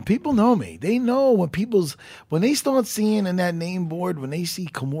 People know me. They know when they start seeing in that name board, when they see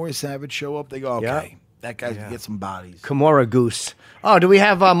Kimura Savage show up, they go, okay, that guy's gonna get some bodies. Kimura Goose. Oh, do we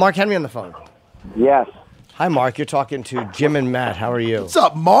have Mark Henry on the phone? Yes. Hi, Mark. You're talking to Jim and Matt. How are you? What's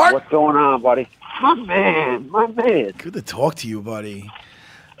up, Mark? What's going on, buddy? My man. Good to talk to you, buddy.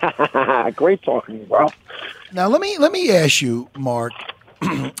 Great talking to you, bro. Now, let me ask you, Mark.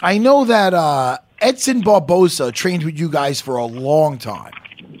 I know that Edson Barboza trained with you guys for a long time,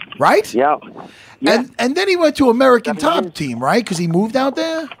 right? Yeah. And then he went to American Top Team, right? Because he moved out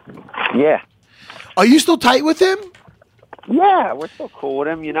there? Yeah. Are you still tight with him? Yeah, we're still cool with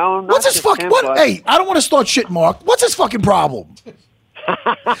him, What's his fucking... Hey, I don't want to start shit, Mark. What's his fucking problem?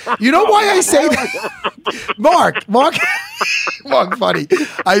 You know why I say that? Mark, buddy.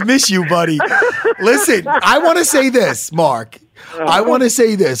 I miss you, buddy. Listen, I want to say this, Mark. I want to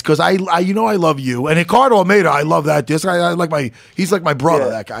say this because I love you and Ricardo Almeida. I love that. This guy, he's like my brother.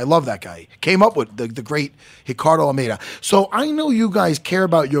 Yeah. That guy, I love that guy. Came up with the great Ricardo Almeida. So I know you guys care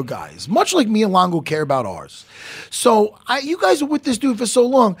about your guys, much like me and Longo care about ours. So you guys are with this dude for so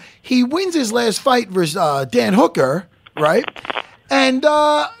long. He wins his last fight versus Dan Hooker, right? And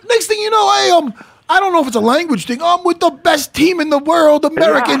next thing you know, I don't know if it's a language thing. I'm with the best team in the world,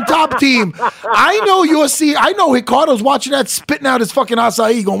 American Top Team. I know Ricardo's watching that, spitting out his fucking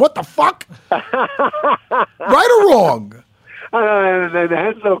acai, going, what the fuck? Right or wrong? The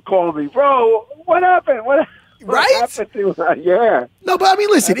Henzo called me, bro. What happened? What happened to yeah. No, but I mean,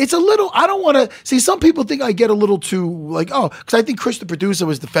 listen, it's a little, I don't want to, see, some people think I get a little too, because I think Chris, the producer,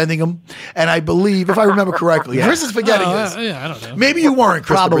 was defending him, and I believe, if I remember correctly, Chris is forgetting this. Yeah, I don't know. Maybe you weren't,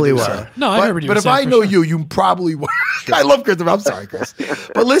 Chris, probably the producer. were. No, I heard you. But if I know you probably were. I love Chris. I'm sorry, Chris.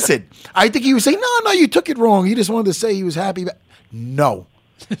 But listen, I think he was saying, no, you took it wrong. He just wanted to say he was happy. No.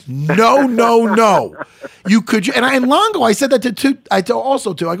 No. You could, and Longo, I said that I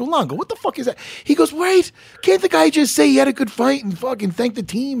go, Longo, what the fuck is that? He goes, wait, can't the guy just say he had a good fight and fucking thank the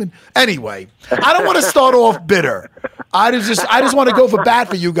team? And anyway, I don't want to start off bitter. I just want to go for bat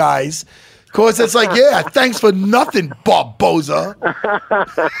for you guys. Because it's like, yeah, thanks for nothing, Barboza.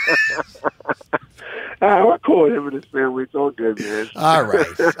 We're cool with him and his family. It's all good, man.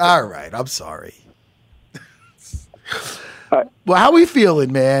 All right. I'm sorry. Well, how are we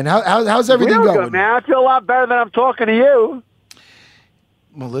feeling, man? How's everything going? Good, man. I feel a lot better than I'm talking to you.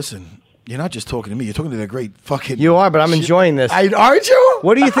 Well, listen, you're not just talking to me. You're talking to the great fucking... You are, but I'm enjoying this. Aren't you?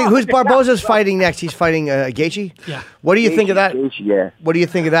 What do you think? Who's Barboza's fighting next? He's fighting Gaethje? Yeah. What do you think of that? Gaethje, yeah. What do you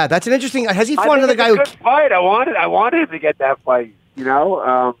think of that? That's an interesting... Has he fought another guy who... Good fight. I wanted him to get that fight, you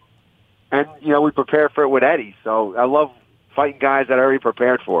know? And, you know, we prepared for it with Eddie. So I love fighting guys that are already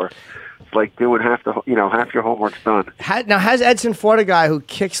prepared for. It's like doing half your homework's done. Now, has Edson fought a guy who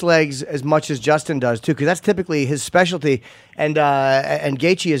kicks legs as much as Justin does, too? Because that's typically his specialty. And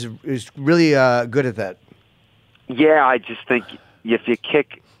Gaethje is really good at that. Yeah, I just think if you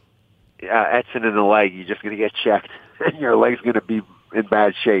kick Edson in the leg, you're just going to get checked. And your leg's going to be in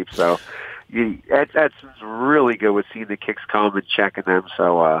bad shape. So Edson's really good with seeing the kicks come and checking them.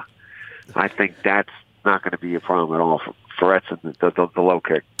 So I think that's not going to be a problem at all for Edson, the low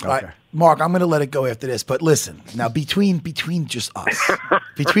kick. Okay. All right, Mark, I'm going to let it go after this. But listen, now between just us,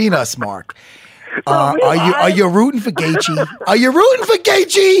 between us, Mark, are you rooting for Gaethje? Are you rooting for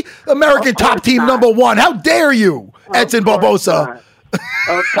Gaethje? American top team #1. How dare you, Edson Barboza?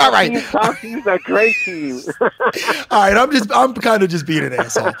 All right. Top team's a great team. All right, I'm kind of just being an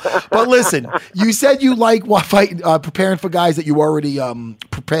asshole. But listen, you said you like preparing for guys that you already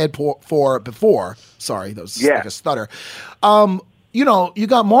prepared for before. Sorry, that was like a stutter. You know, you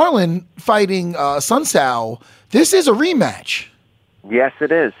got Marlon fighting Sun Sao. This is a rematch. Yes,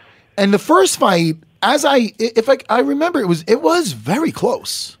 it is. And the first fight, if I remember, it was very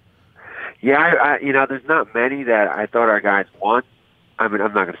close. Yeah, you know, there's not many that I thought our guys won. I mean,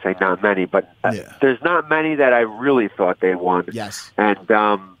 I'm not going to say not many, but there's not many that I really thought they won. Yes. And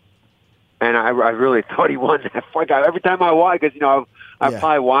I really thought he won that fight. Every time I watch, because, you know, I've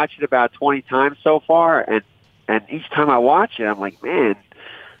probably watched it about 20 times so far, and each time I watch it, I'm like, man,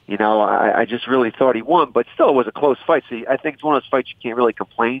 you know, I just really thought he won, but still it was a close fight. So I think it's one of those fights you can't really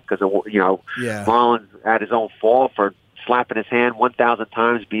complain because, you know, Marlon had his own fault for slapping his hand 1,000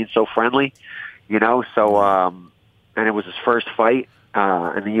 times, being so friendly, you know, so, and it was his first fight in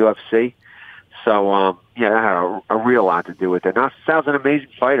the UFC. So, that had a real lot to do with it. Now, Sal's an amazing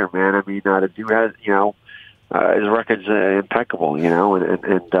fighter, man. I mean, the dude has, you know, his record's impeccable, you know,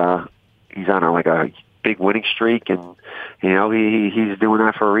 and he's on a big winning streak, and, you know, he's doing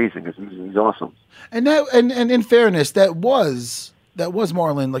that for a reason because he's awesome. And in fairness, that was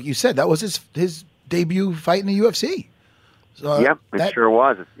Marlon, like you said, that was his debut fight in the UFC. So yep, it sure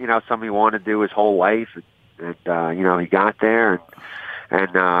was. You know, something he wanted to do his whole life, and you know, he got there,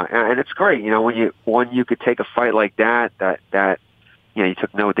 and it's great. You know, when you could take a fight like that you know, you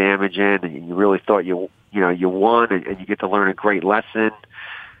took no damage in, and you really thought you won, and you get to learn a great lesson.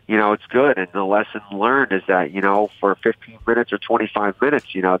 You know, it's good, and the lesson learned is that, you know, for 15 minutes or 25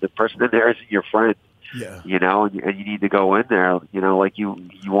 minutes, you know, the person in there isn't your friend. Yeah. You know, and you need to go in there, you know, like you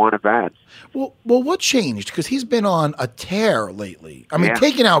want it bad. Well, what changed? Because he's been on a tear lately. I mean,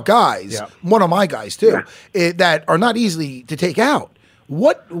 taking out guys, one of my guys too, that are not easily to take out.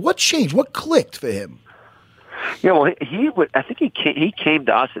 What changed? What clicked for him? Yeah, well, I think he came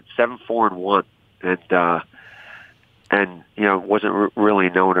to us at 7-4-1, and you know, wasn't really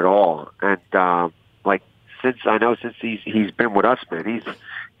known at all. And since he's been with us, man,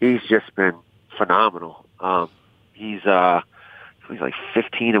 he's just been phenomenal. He's like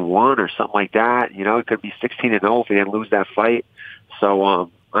 15-1 or something like that. You know, it could be 16-0 if he didn't lose that fight. So,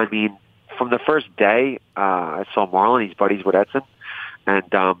 I mean, from the first day, I saw Marlon. He's buddies with Edson, and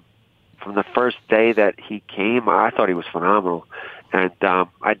from the first day that he came, I thought he was phenomenal. And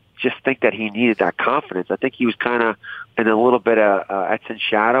I just think that he needed that confidence. I think he was kind of in a little bit of Edson's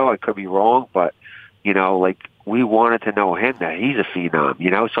shadow. I could be wrong, but, you know, like, we wanted to know him, that he's a phenom,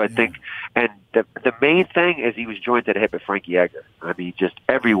 you know? So I think, and the main thing is he was joined at the hip at Frankie Edgar. I mean, just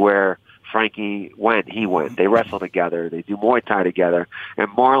everywhere Frankie went, he went. They wrestle together. They do Muay Thai together. And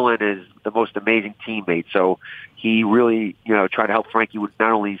Marlon is the most amazing teammate. So he really, you know, tried to help Frankie with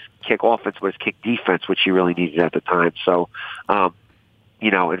not only his kick offense, but his kick defense, which he really needed at the time. So, you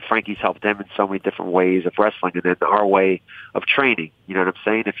know, and Frankie's helped them in so many different ways of wrestling, and then our way of training. You know what I'm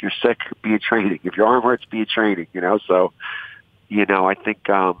saying? If you're sick, be a training. If your arm hurts, be a training. You know, so, you know, I think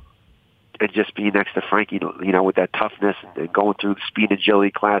and just be next to Frankie, with that toughness and going through the speed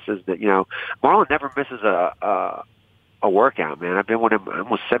agility classes. That Marlon never misses a workout, man. I've been with him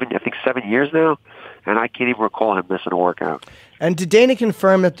almost 7 years now, and I can't even recall him missing a workout. And did Dana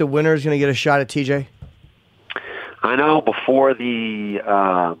confirm that the winner is going to get a shot at TJ? I know before the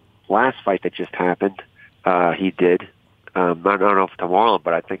last fight that just happened, he did. I don't know if to Marlon,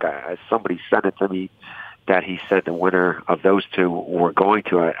 but I think somebody sent it to me that he said the winner of those two were going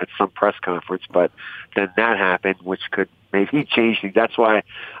to at some press conference. But then that happened, which could maybe change things. That's why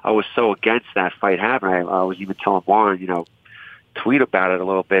I was so against that fight happening. I was even telling Marlon, tweet about it a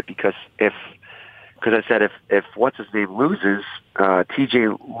little bit because I said if what's his name loses,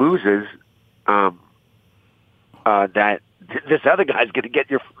 TJ loses, that this other guy's going to get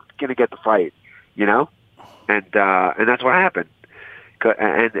the fight, and that's what happened.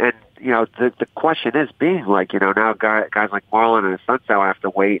 And the question is being like, now guys like Marlon and Assunção have to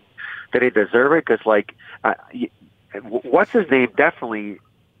wait. Do they deserve it? Because what's his name definitely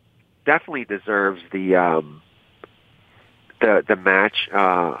deserves the match,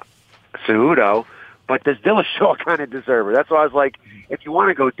 Cejudo. But does Dillashaw kind of deserve it? That's why I was like, if you want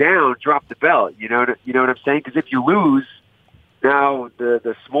to go down, drop the belt. You know what I'm saying? Because if you lose, now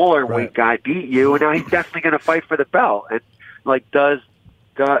the smaller weight guy beat you, and now he's definitely going to fight for the belt. And does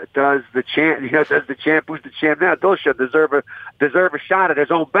the champ? Does the champ who's the champ now? Dillashaw deserve a shot at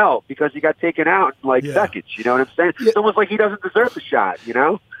his own belt because he got taken out in seconds. You know what I'm saying? Yeah. It's almost like he doesn't deserve the shot.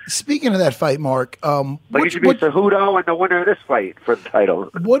 Speaking of that fight, Mark, it should be Cejudo and the winner of this fight for the title.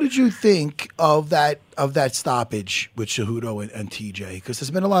 What did you think of that stoppage with Cejudo and TJ? Because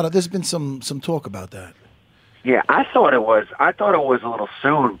there's been some talk about that. Yeah, I thought it was a little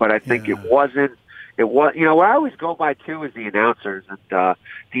soon, but I think it wasn't. It was, what I always go by too is the announcers, and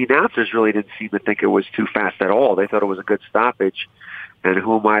the announcers really didn't seem to think it was too fast at all. They thought it was a good stoppage, and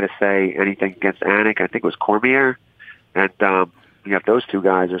who am I to say anything against Anik? I think it was Cormier, and if those two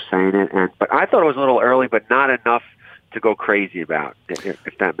guys are saying it, but I thought it was a little early, but not enough to go crazy about,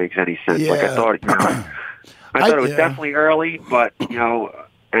 if that makes any sense. Yeah. I thought it was definitely early, but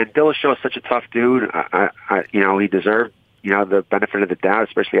and Dillashaw is such a tough dude. He deserved the benefit of the doubt,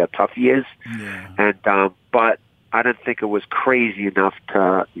 especially how tough he is. Yeah. And but I didn't think it was crazy enough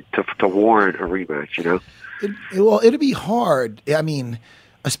to warrant a rematch. It'd be hard. I mean,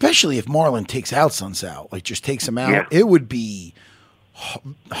 especially if Marlon takes out Assunção, just takes him out. Yeah. It would be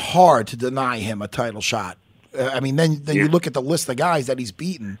hard to deny him a title shot. Then you look at the list of guys that he's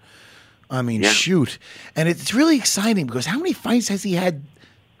beaten. Shoot. And it's really exciting because how many fights has he had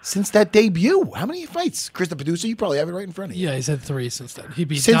since that debut? How many fights? Chris, the producer, you probably have it right in front of you. Yeah, he's had 3 since then. He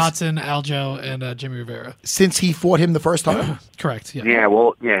beat Dotson, Aljo, and Jimmy Rivera. Since he fought him the first time? Correct, yeah. Yeah,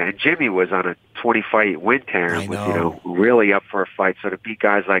 and Jimmy was on a 20-fight win tear and was, really up for a fight. So to beat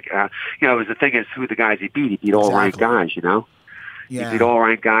guys like, the thing is who the guys he beat. He beat all ranked guys, Yeah. He beat all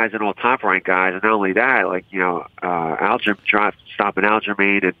ranked guys and all top ranked guys. And not only that, stopping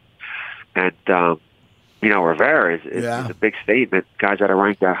Aljamain and Rivera is a big statement. Guys that are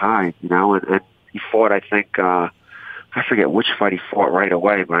ranked that high, and he fought, I think, I forget which fight he fought right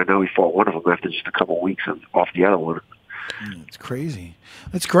away, but I know he fought one of them after just a couple of weeks off the other one. It's crazy.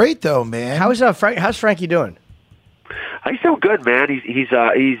 It's great though, man. How's Frankie doing? He's doing good, man. He's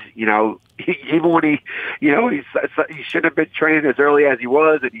even when he shouldn't have been training as early as he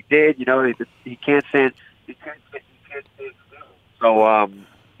was, and he did. He can't stand. So.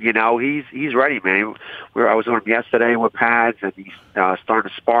 He's ready, man. I was with him yesterday with pads, and he's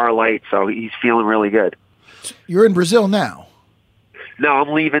starting to spar light, so he's feeling really good. You're in Brazil now? No, I'm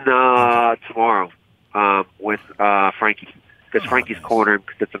leaving tomorrow with Frankie, because Frankie's cornered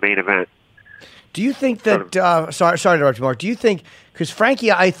because it's the main event. Do you think that, sorry to interrupt you, Mark, do you think, because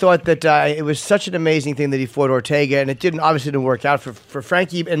Frankie, I thought that it was such an amazing thing that he fought Ortega, and it obviously didn't work out for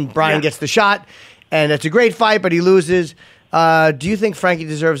Frankie, and Brian gets the shot, and it's a great fight, but he loses. Do you think Frankie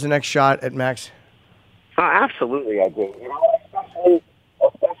deserves the next shot at Max? Absolutely, I do.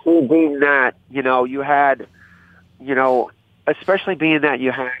 Especially being that, you had, especially being that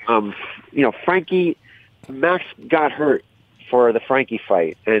you had, Frankie, Max got hurt for the Frankie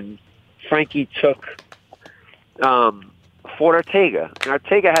fight, and Frankie fought Ortega. And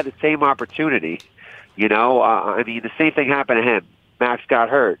Ortega had the same opportunity, the same thing happened to him. Max got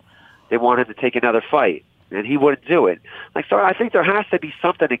hurt. They wanted to take another fight, and he wouldn't do it. So I think there has to be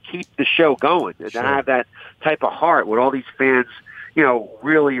something to keep the show going, and to have that type of heart with all these fans,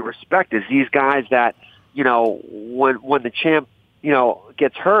 really respect is these guys that, when the champ,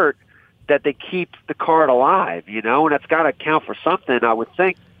 gets hurt, that they keep the card alive, and that's got to count for something, I would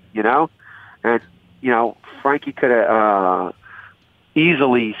think, and, Frankie could have,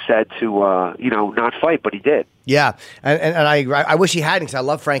 easily said to not fight, but he did. Yeah, and I agree. I wish he hadn't, because I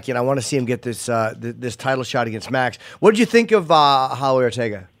love Frankie and I want to see him get this this title shot against Max. What did you think of Holloway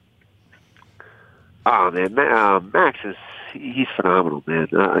Ortega? Oh man, Max he's phenomenal,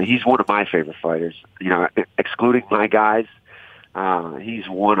 man. He's one of my favorite fighters. Excluding my guys, he's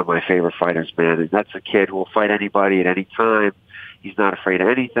one of my favorite fighters, man. And that's a kid who will fight anybody at any time. He's not afraid of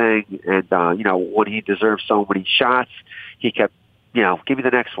anything, and when he deserved so many shots, he kept. Give me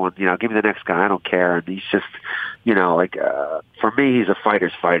the next one. Give me the next guy. I don't care. And he's just, for me, he's a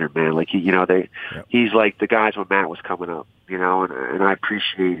fighter's fighter, man. Like he's like the guys when Matt was coming up, and I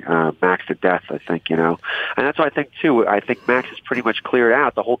appreciate Max to death. I think, and that's what I think too. I think Max has pretty much cleared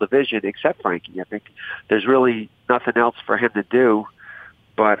out the whole division except Frankie. I think there's really nothing else for him to do,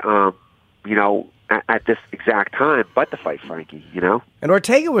 but at this exact time, but to fight Frankie, And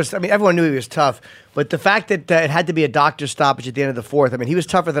Ortega was, everyone knew he was tough, but the fact that it had to be a doctor's stoppage at the end of the fourth, he was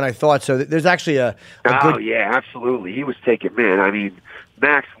tougher than I thought, so there's actually a good... yeah, absolutely. He was taking,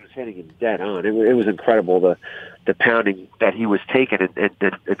 Max was hitting him dead on. It was incredible, the pounding that he was taking,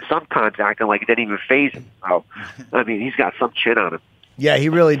 and sometimes acting like it didn't even faze him. So, he's got some chin on him. Yeah, he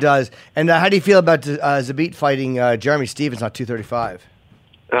really does. And how do you feel about Zabit fighting Jeremy Stevens on 235?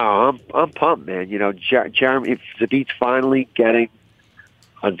 Oh, I'm pumped, man. Jeremy, if Zabit's finally getting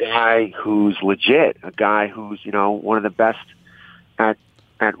a guy who's legit, a guy who's, one of the best at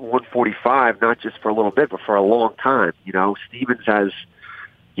 145, not just for a little bit, but for a long time. Stevens has,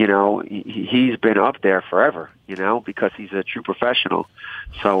 he's been up there forever, because he's a true professional.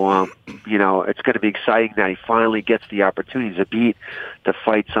 So, it's going to be exciting that he finally gets the opportunity to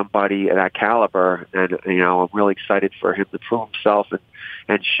fight somebody at that caliber. And, I'm really excited for him to prove himself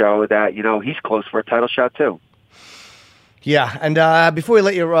and show that, he's close for a title shot too. Yeah, and before we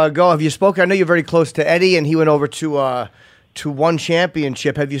let you go, have you spoken? I know you're very close to Eddie, and he went over to one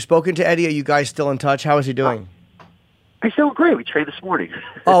championship. Have you spoken to Eddie? Are you guys still in touch? How is he doing? He's doing great. We trained this morning.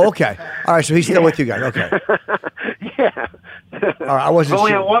 Oh, okay. All right, so he's still with you guys. Okay. Yeah. All right, I wasn't sure.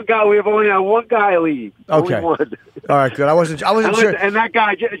 We've only had one guy leave. Okay. Only one. All right, good. I wasn't sure. And that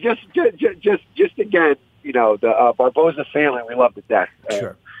guy, just again, the Barboza family, we love to death.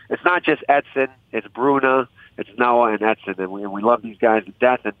 Sure. It's not just Edson. It's Bruna. It's Noah and Edson, and we love these guys to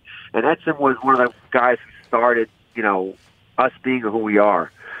death. And Edson was one of the guys who started, us being who we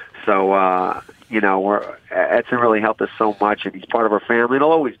are. So, Edson really helped us so much, and he's part of our family, and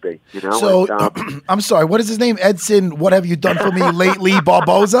he'll always be, So, I'm sorry, what is his name? Edson, what have you done for me lately,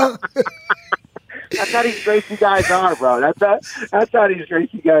 Barboza? That's how these Gracie guys are, bro. That's how these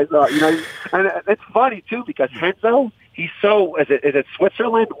Gracie guys are. And it's funny, too, because Henzo, he's so, is it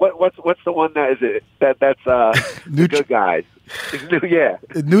Switzerland? What's the one that is it? That's the good guys. Yeah.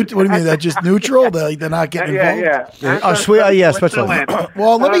 What do you mean? That just neutral? They're not getting involved? Yeah. Switzerland.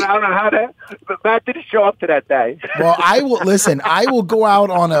 Well, I don't know how that. But Matt didn't show up to that day. Well, I will go out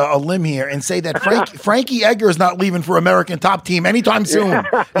on a limb here and say that Frankie Edgar is not leaving for American Top Team anytime soon.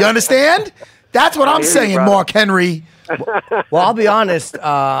 You understand? That's what I'm saying, Mark Henry. Well, I'll be honest.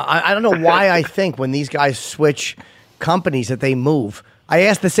 I don't know why I think when these guys switch companies that they move. I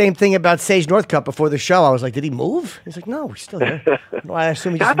asked the same thing about Sage Northcutt before the show. I was like, did he move? He's like, no, he's still here. Well, I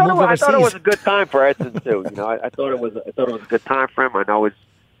assume he just moved overseas. I thought it was a good time for Edson, too. I thought it was a good time for him. I know his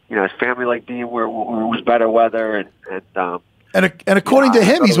family liked being where it was better weather. And according to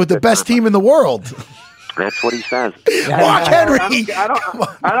him, he's with the best team in the world. That's what he says. Mark Henry! I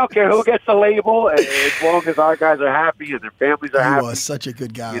don't care who gets the label, as long as our guys are happy and their families are happy. He was such a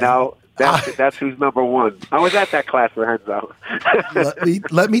good guy. That's who's number one. I was at that class for Henzo.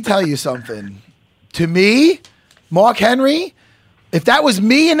 let me tell you something. To me, Mark Henry, if that was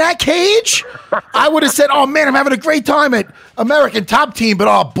me in that cage, I would have said, oh, man, I'm having a great time at American Top Team, but,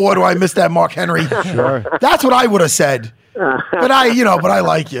 oh, boy, do I miss that Mark Henry. Sure. That's what I would have said. But I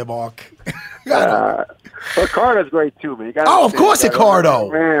like you, Mark. Ricardo's great, too, man. Of course, Ricardo.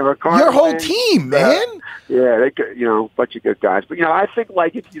 Man, Ricardo. Your whole team, man. Yeah, they a bunch of good guys. But, I think,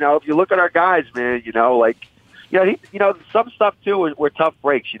 if you look at our guys, man, some stuff, too, were tough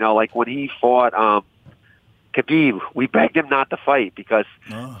breaks. Like when he fought Khabib, we begged him not to fight because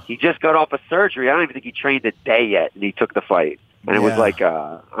he just got off of surgery. I don't even think he trained a day yet, and he took the fight. And it was I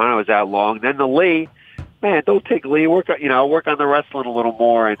don't know, it was that long. Then the Lee, man, don't take Lee. Work on the wrestling a little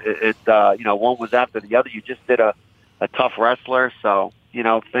more. And one was after the other. You just did a tough wrestler. So,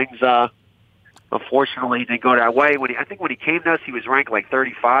 things, unfortunately, didn't go that way. I think when he came to us, he was ranked like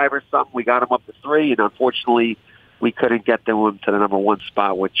 35 or something. We got him up to 3, and unfortunately, we couldn't get him to the number 1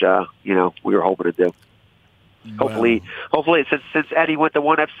 spot, which, we were hoping to do. Wow. Hopefully, since Eddie went to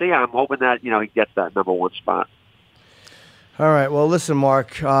ONE FC, I'm hoping that, he gets that number 1 spot. All right. Well, listen,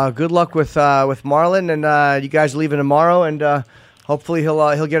 Mark. Good luck with Marlon, and you guys are leaving tomorrow, and hopefully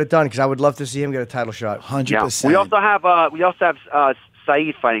he'll get it done because I would love to see him get a title shot. 100%. We also have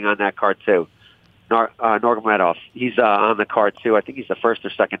Saeed fighting on that card too. Nurmagomedov. He's on the card too. I think he's the first or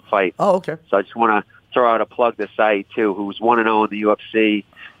second fight. Oh, okay. So I just want to throw out a plug to Saeed too, who's 1-0 in the UFC.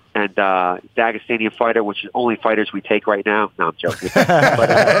 And Dagestanian fighter, which is only fighters we take right now. No, I'm joking. But,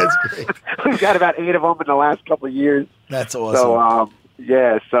 That's great. we've got about 8 of them in the last couple of years. That's awesome.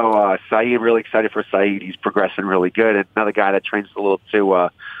 So Saeed, really excited for Saeed. He's progressing really good. And another guy that trains a little too,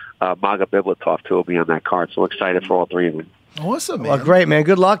 Maga Biblatov, too, will be on that card. So we're excited for all 3 of them. Awesome, man. Well, great, man.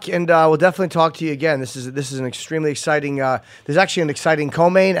 Good luck, and we'll definitely talk to you again. This is an extremely exciting. There's actually an exciting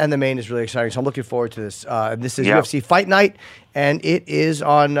co-main, and the main is really exciting. So I'm looking forward to this. This is UFC Fight Night, and it is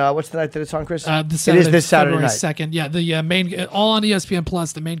on what's the night that it's on, Chris? It is this Saturday night. 2nd. Yeah, the main all on ESPN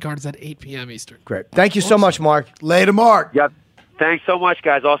Plus. The main card is at 8 p.m. Eastern. Great. Thank you so much, Mark. Later, Mark. Yep. Thanks so much,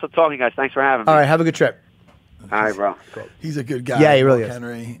 guys. Awesome talking, guys. Thanks for having me. All right. Have a good trip. All right, bro. Cool. He's a good guy. Yeah, he really is.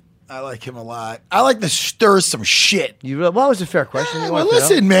 Henry. I like him a lot. I like to stir some shit. Well, it was a fair question. Well,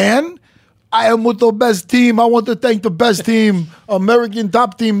 listen, man. I am with the best team. I want to thank the best team. American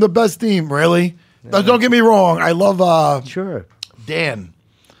top team, the best team. Really? Yeah. Don't get me wrong. I love sure. Dan.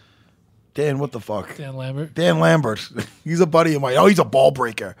 Dan, what the fuck? Dan Lambert. Dan Lambert. He's a buddy of mine. Oh, he's a ball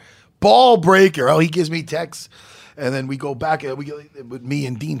breaker. Ball breaker. Oh, he gives me texts. And then we go back with me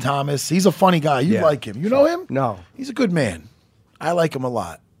and Dean Thomas. He's a funny guy. You like him. You know him? No. He's a good man. I like him a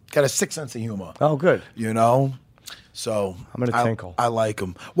lot. Got a sick sense of humor. Oh, good. You know? So I'm going to tinkle. I like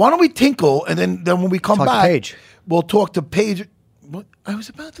him. Why don't we tinkle, and then when we come back, Paige. We'll talk to Paige. What? I was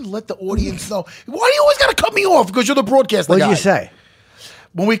about to let the audience know. Why do you always got to cut me off? Because you're the broadcaster guy. What did you say?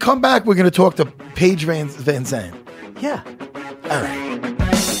 When we come back, we're going to talk to Paige Van Zandt. Yeah. All right.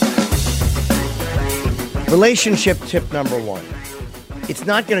 Relationship tip number 1. It's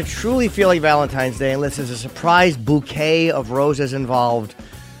not going to truly feel like Valentine's Day unless there's a surprise bouquet of roses involved.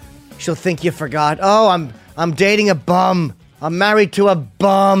 She'll think you forgot. Oh, I'm dating a bum. I'm married to a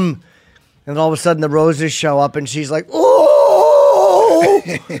bum. And all of a sudden the roses show up and she's like, ooh!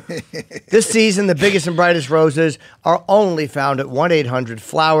 This season, the biggest and brightest roses are only found at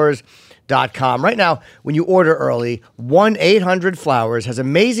 1-800-Flowers.com. Right now, when you order early, 1-800-Flowers has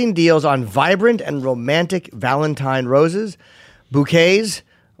amazing deals on vibrant and romantic Valentine roses, bouquets,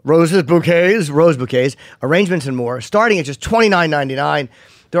 rose bouquets, arrangements, and more, starting at just $29.99.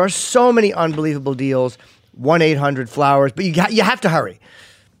 There are so many unbelievable deals. 1-800-Flowers, but you have to hurry.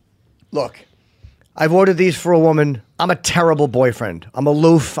 Look, I've ordered these for a woman. I'm a terrible boyfriend. I'm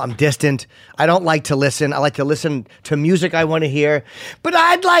aloof. I'm distant. I don't like to listen. I like to listen to music I want to hear, but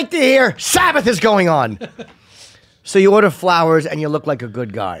I'd like to hear Sabbath is going on. So you order flowers and you look like a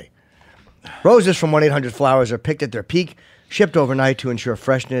good guy. Roses from 1-800-Flowers are picked at their peak, shipped overnight to ensure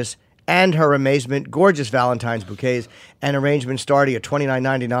freshness and her amazement. Gorgeous Valentine's bouquets and arrangements starting at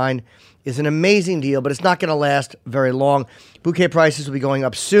 $29.99 is an amazing deal, but it's not going to last very long. Bouquet prices will be going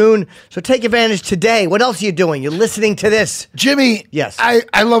up soon, so take advantage today. What else are you doing? You're listening to this. Jimmy, yes, I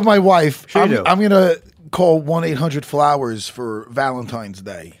love my wife. Sure you do. I'm going to call 1-800-Flowers for Valentine's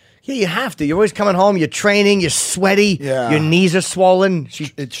Day. Yeah, you have to. You're always coming home. You're training. You're sweaty. Yeah. Your knees are swollen.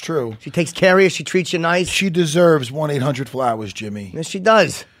 It's true. She takes care of you. She treats you nice. She deserves 1-800-Flowers, Jimmy. Yes, she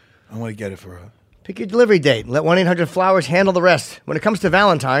does. I want to get it for her. Pick your delivery date. Let 1-800-Flowers handle the rest. When it comes to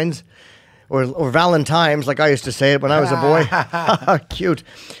Valentine's, or Valentimes, like I used to say it when I was a boy. Cute.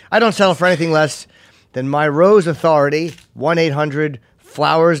 I don't settle for anything less than my Rose Authority,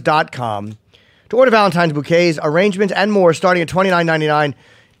 1-800-Flowers.com. To order Valentine's bouquets, arrangements, and more starting at $29.99,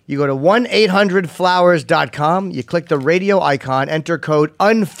 you go to 1-800-Flowers.com. You click the radio icon, enter code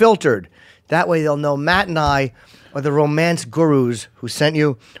UNFILTERED. That way they'll know Matt and I are the romance gurus who sent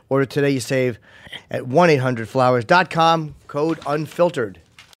you. Order today, you save at 1-800-Flowers.com, code UNFILTERED.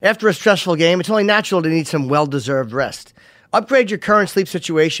 After a stressful game, it's only natural to need some well-deserved rest. Upgrade your current sleep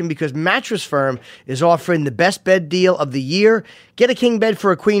situation because Mattress Firm is offering the best bed deal of the year. Get a king bed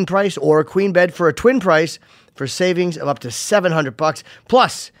for a queen price or a queen bed for a twin price for savings of up to $700.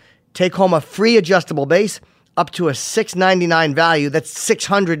 Plus, take home a free adjustable base up to a $699 value. That's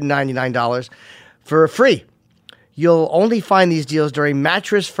 $699 for free. You'll only find these deals during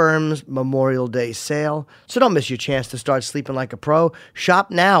Mattress Firm's Memorial Day sale, so don't miss your chance to start sleeping like a pro.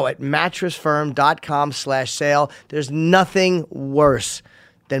 Shop now at mattressfirm.com/sale. There's nothing worse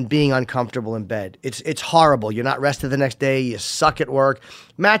than being uncomfortable in bed. It's horrible. You're not rested the next day. You suck at work.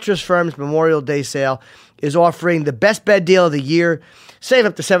 Mattress Firm's Memorial Day sale is offering the best bed deal of the year. Save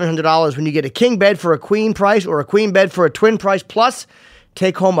up to $700 when you get a king bed for a queen price or a queen bed for a twin price. Plus,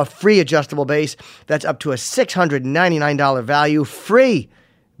 Take home a free adjustable base that's up to a $699 value, free.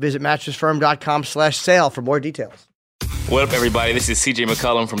 Visit mattressfirm.com/sale for more details. What up, everybody? This is CJ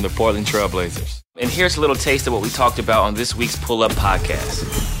McCollum from the Portland Trail Blazers. And here's a little taste of what we talked about on this week's Pull Up podcast.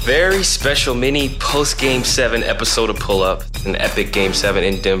 Very special mini post-Game 7 episode of Pull Up, an epic Game 7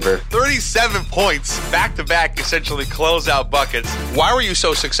 in Denver. 37 points, back-to-back, essentially closeout buckets. Why were you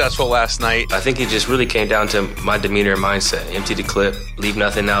so successful last night? I think it just really came down to my demeanor and mindset. Empty the clip, leave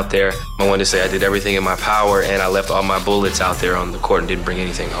nothing out there. I wanted to say I did everything in my power, and I left all my bullets out there on the court and didn't bring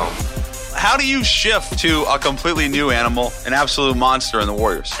anything home. How do you shift to a completely new animal, an absolute monster in the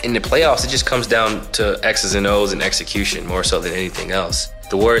Warriors? In the playoffs, it just comes down to X's and O's and execution more so than anything else.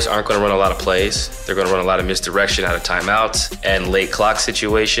 The Warriors aren't going to run a lot of plays. They're going to run a lot of misdirection out of timeouts and late clock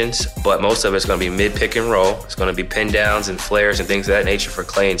situations, but most of it's going to be mid-pick and roll. It's going to be pin downs and flares and things of that nature for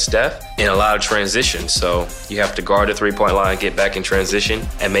Klay and Steph, and a lot of transition. So you have to guard the three-point line, get back in transition,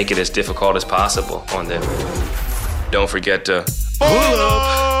 and make it as difficult as possible on them. Don't forget to pull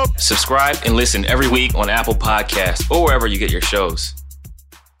up, subscribe, and listen every week on Apple Podcasts or wherever you get your shows.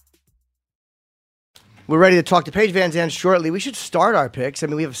 We're ready to talk to Paige Van Zandt shortly. We should start our picks. I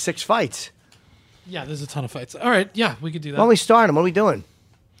mean, we have 6 fights. Yeah, there's a ton of fights. All right, yeah, we could do that. Why don't we start them? What are we doing?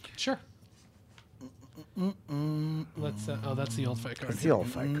 Sure. Let's. That's the old fight card. It's the old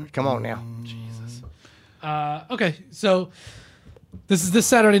fight card. Come on now. Jesus. Okay, so this is this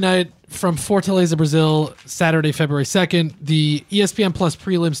Saturday night from Fortaleza, Brazil, Saturday, February 2nd. The ESPN Plus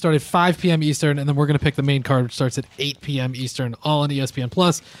prelim start at 5 p.m. Eastern, and then we're going to pick the main card, which starts at 8 p.m. Eastern, all on ESPN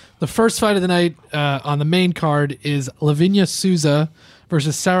Plus. The first fight of the night on the main card is Lavinia Souza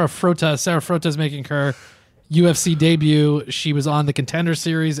versus Sarah Frotas. Sarah Frotas making her UFC debut. She was on the Contender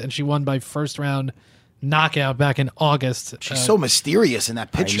Series, and she won by first round knockout back in August. She's so mysterious in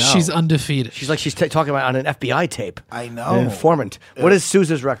that picture. She's undefeated. She's like she's talking about on an FBI tape. I know. An informant. What is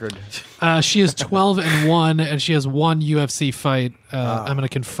Souza's record? She is 12-1, and she has one UFC fight. I'm going to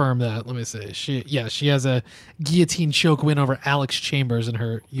confirm that. Let me see. She has a guillotine choke win over Alex Chambers in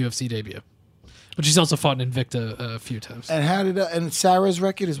her UFC debut. But she's also fought in Invicta a few times. And how did and Sarah's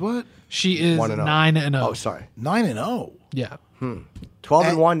record is what? She is 9-0. Oh, sorry. 9-0. Yeah. 12-1,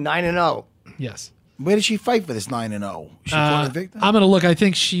 9-0. Yes. Where did she fight for this 9-0? She fought Invicta? I'm going to look. I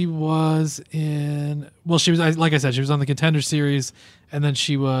think she was in... Well, she was, like I said, she was on the Contender Series, and then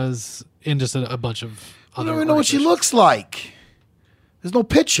she was in just a bunch of I other... don't even know what she looks like. There's no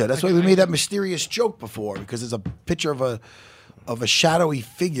picture. That's why we made that mysterious joke before, because there's a picture of a shadowy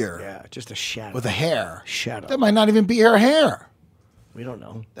figure. Yeah, just a shadow. With a hair. Shadow. That might not even be her hair. We don't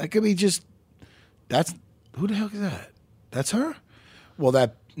know. That could be just... That's... Who the hell is that? That's her? Well,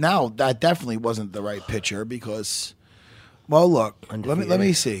 that definitely wasn't the right picture because... Well, look. Let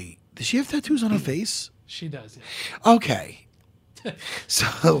me see. Does she have tattoos on her face? She does, yeah. Okay.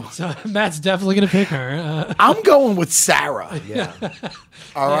 So Matt's definitely going to pick her. I'm going with Sarah. Yeah.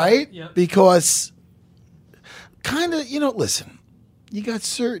 All right? Yeah. Because kind of, listen, you got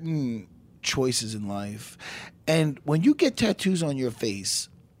certain choices in life. And when you get tattoos on your face,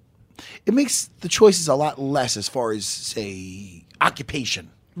 it makes the choices a lot less as far as, say,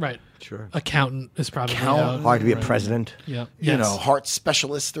 occupation. Right. Sure. Accountant is probably out. Hard to be a president. Yeah. Heart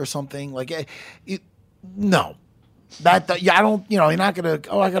specialist or something. Like, no. I don't. You're not gonna.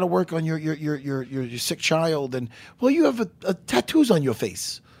 Oh, I gotta work on your sick child, and you have a tattoos on your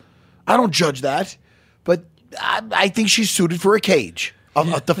face. I don't judge that, but I think she's suited for a cage,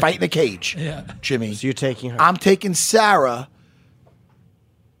 to fight in a cage. Yeah, Jimmy. So you're taking her. I'm taking Sarah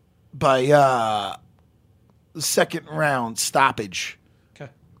by second round stoppage. Okay.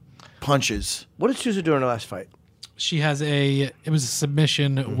 Punches. What did Souza do in her last fight? She has it was a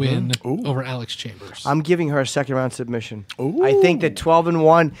submission win over Alex Chambers. I'm giving her a second round submission. Ooh. I think that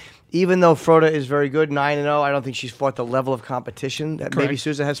 12-1, even though Frota is very good, 9-0, I don't think she's fought the level of competition that maybe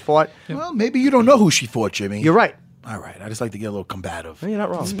Souza has fought. Well, maybe you don't know who she fought, Jimmy. You're right. All right. I just like to get a little combative. No, you're not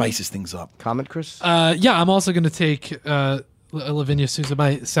wrong. Spices things up. Comment, Chris? Yeah, I'm also going to take Lavinia Souza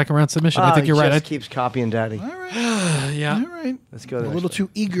by second round submission. I think you're right. Just keeps copying Daddy. All right. Yeah. All right. Let's go. A little too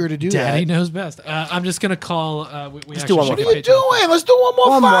eager to do Daddy that. knows best. I'm just going to call. Let's do one more. What are you doing? Let's do one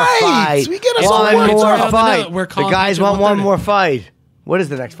more fight. We get one more fight. We're the guys want one more fight. What is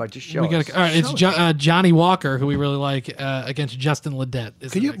the next fight? Just show us. All right, it's Johnny Walker, who we really like, against Justin Ledet.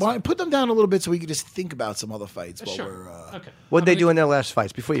 Could you put them down a little bit so we can just think about some other fights while we're... Okay. What did they do in their last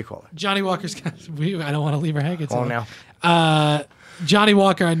fights before you call it? Johnny Walker's... I don't want to leave her hanging. Oh, now. Johnny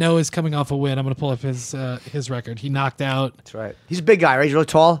Walker, I know, is coming off a win. I'm going to pull up his record. He knocked out... That's right. He's a big guy, right? He's really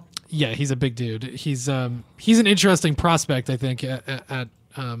tall? Yeah, he's a big dude. He's an interesting prospect, I think, at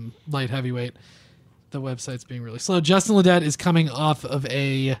light heavyweight. The website's being really slow. Justin Ledet is coming off of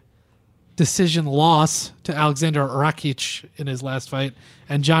a decision loss to Alexander Rakic in his last fight,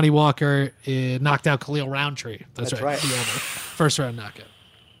 and Johnny Walker knocked out Khalil Roundtree. That's right. First round knockout.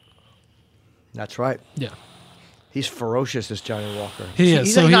 That's right. Yeah. He's ferocious, this Johnny Walker. He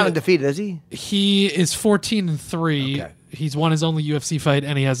is. He's not undefeated, is he? He is 14-3. Okay. He's won his only UFC fight,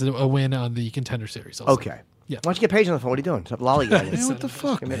 and he has a win on the Contender Series also. Okay. Yeah. Why don't you get Paige on the phone? What are you doing? Stop lollygagging. Man, what the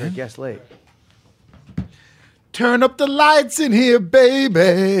fuck, Make her man? guest late. Turn up the lights in here,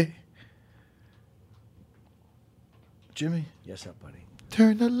 baby. Jimmy? Yes, up, buddy.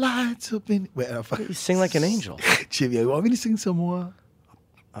 Turn the lights up in... Wait, You sing like an angel. Jimmy, you want me to sing some more?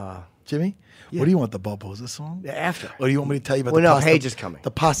 Jimmy? Yeah. What do you want, the Barboza song? Yeah, after. Or do you want me to tell you about Paige is coming.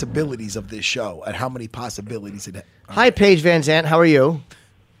 The possibilities of this show and how many possibilities it has? Hi, Paige Van Zandt. How are you?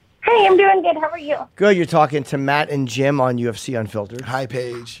 Hey, I'm doing good. How are you? Good. You're talking to Matt and Jim on UFC Unfiltered. Hi,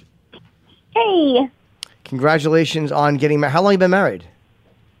 Paige. Hey. Congratulations on getting married. How long have you been married?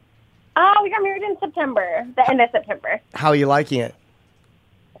 We got married in September, the end of September. How are you liking it?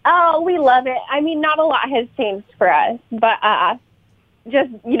 Oh, we love it. I mean, not a lot has changed for us, but just,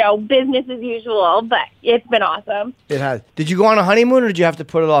 business as usual, but it's been awesome. It has. Did you go on a honeymoon or did you have to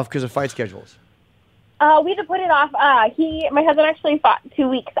put it off because of fight schedules? We had to put it off. My husband actually fought 2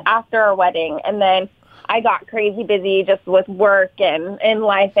 weeks after our wedding, and then I got crazy busy just with work and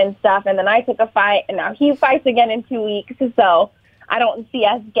life and stuff, and then I took a fight, and now he fights again in 2 weeks, so I don't see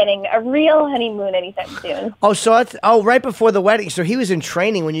us getting a real honeymoon anytime soon. Oh, so right before the wedding. So he was in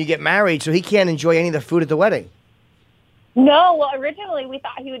training when you get married, so he can't enjoy any of the food at the wedding. No, well, originally we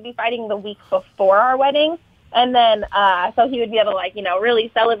thought he would be fighting the week before our wedding, and then so he would be able to,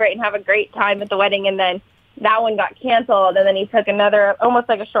 really celebrate and have a great time at the wedding, and then that one got canceled, and then he took another, almost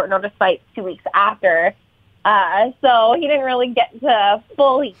like a short notice fight 2 weeks after. So he didn't really get to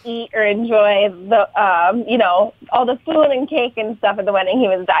fully eat or enjoy the, all the food and cake and stuff at the wedding. He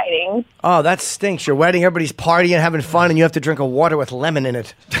was dieting. Oh, that stinks. Your wedding, everybody's partying, having fun, and you have to drink a water with lemon in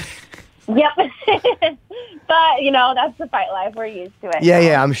it. Yep. But, that's the fight life. We're used to it.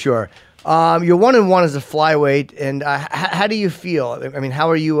 Yeah, I'm sure. You're 1-1 as a flyweight, and how do you feel? I mean, how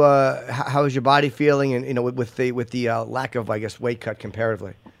are you? How is your body feeling? And with the lack of, I guess, weight cut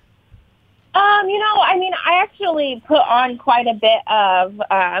comparatively. I actually put on quite a bit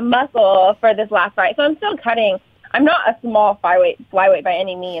of muscle for this last fight, so I'm still cutting. I'm not a small flyweight by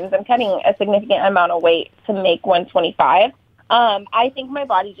any means. I'm cutting a significant amount of weight to make 125. I think my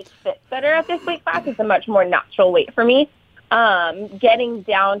body just fits better at this weight class. It's a much more natural weight for me. Getting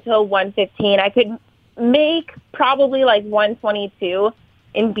down to 115, I could make probably 122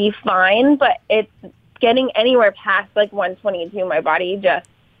 and be fine, but it's getting anywhere past 122. My body just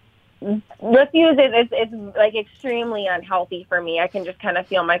refuses. It's extremely unhealthy for me. I can just kind of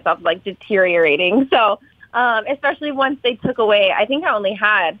feel myself deteriorating. So, especially once they took away, I think I only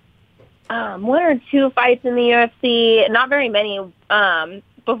had 1 or 2 fights in the UFC, not very many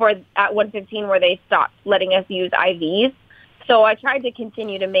before at 115 where they stopped letting us use IVs. So I tried to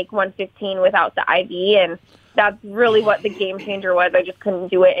continue to make 115 without the IV, and that's really what the game changer was. I just couldn't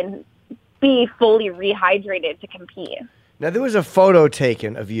do it and be fully rehydrated to compete. Now, there was a photo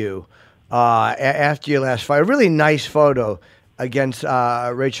taken of you after your last fight, a really nice photo against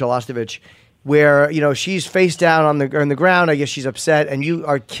Rachel Ostovich, where she's face down on the ground. I guess she's upset, and you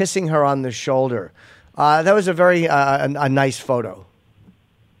are kissing her on the shoulder. That was a very a nice photo.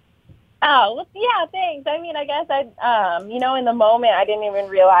 Oh, well, yeah, thanks. I mean, I guess in the moment I didn't even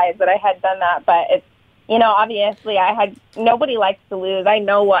realize that I had done that, but it's, obviously nobody likes to lose. I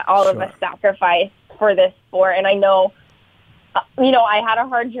know what all of us sacrificed for this sport, and I know, I had a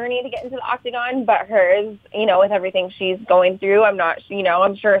hard journey to get into the octagon, but hers, with everything she's going through,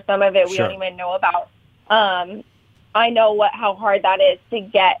 I'm sure some of it we don't even know about. I know how hard that is to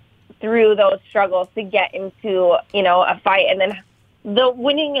get through those struggles, to get into, a fight, and then the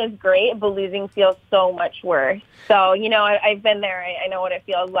winning is great, but losing feels so much worse. So, I've been there. I know what it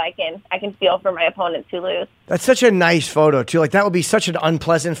feels like, and I can feel for my opponents who lose. That's such a nice photo, too. That would be such an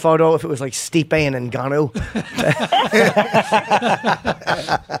unpleasant photo if it was Stipe and Ngannou.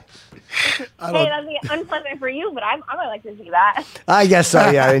 Hey, that'd be unpleasant for you, but I might like to see that. I guess so,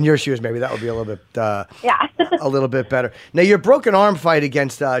 yeah. In your shoes, maybe that would be a little bit a little bit better. Now, your broken arm fight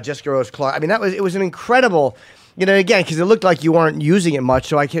against Jessica Rose Clark, I mean, it was an incredible... again, because it looked like you weren't using it much,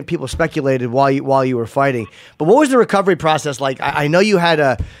 so people speculated while you were fighting. But what was the recovery process like? I know you had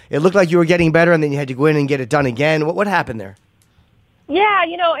it looked like you were getting better, and then you had to go in and get it done again. What happened there? Yeah,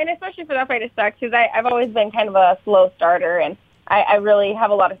 and especially for that fight, it sucks because I've always been kind of a slow starter, and I really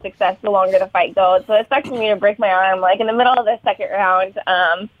have a lot of success the longer the fight goes. So it sucks for me to break my arm in the middle of the second round.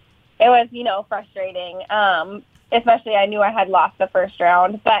 it was, frustrating. Especially I knew I had lost the first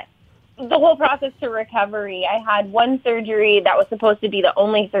round, but the whole process to recovery, I had one surgery that was supposed to be the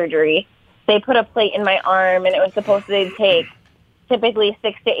only surgery. They put a plate in my arm, and it was supposed to take typically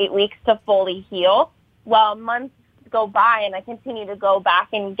 6 to 8 weeks to fully heal. Well, months go by, and I continue to go back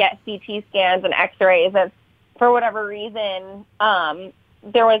and get CT scans and x-rays, and for whatever reason,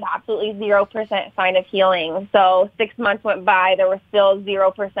 there was absolutely 0% sign of healing. So 6 months went by, there was still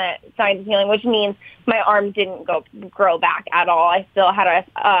 0% signs of healing, which means my arm didn't grow back at all. I still had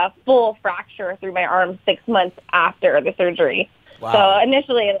a full fracture through my arm 6 months after the surgery. Wow. So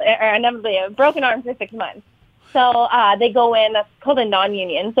inevitably a broken arm for 6 months. So they go in, that's called a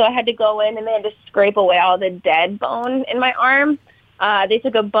non-union. So I had to go in and they had to scrape away all the dead bone in my arm. They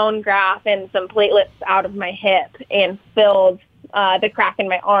took a bone graft and some platelets out of my hip and filled the crack in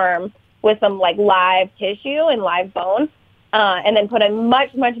my arm with some live tissue and live bone, and then put a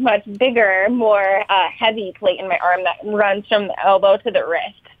much, much, much bigger, more heavy plate in my arm that runs from the elbow to the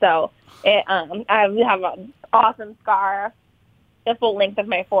wrist. So I have an awesome scar, the full length of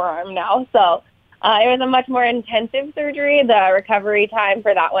my forearm now. So it was a much more intensive surgery. The recovery time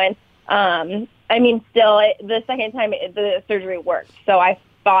for that one, the second time the surgery worked. So I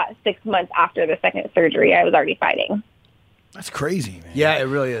fought 6 months after the second surgery. I was already fighting. That's crazy, man. Yeah, it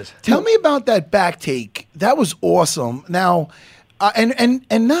really is. Tell me about that back take. That was awesome. Now, and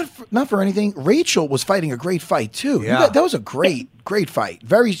not for anything, Rachel was fighting a great fight too. Yeah. That was a great fight.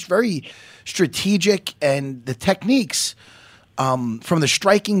 Very, very strategic, and the techniques from the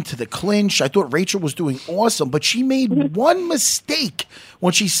striking to the clinch. I thought Rachel was doing awesome, but she made one mistake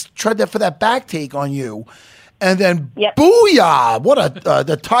when she tried for that back take on you, and then booyah! What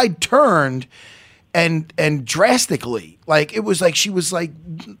the tide turned. And drastically, it was like she was I'm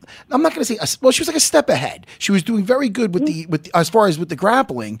not going to say, she was like a step ahead. She was doing very good with as far as with the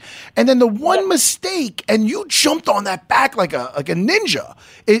grappling, and then the one mistake, and you jumped on that back like a ninja.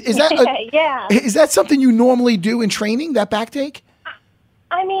 Is that Is that something you normally do in training? That back take?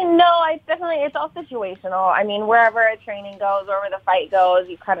 No, it's all situational. Wherever a training goes, wherever the fight goes,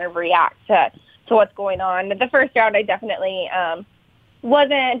 you kind of react to what's going on. The first round, I definitely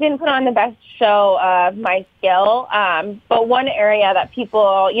didn't put on the best show of my skill. But one area that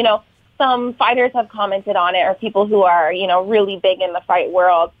people, some fighters have commented on it, or people who are, really big in the fight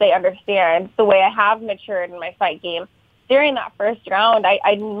world, they understand the way I have matured in my fight game. During that first round,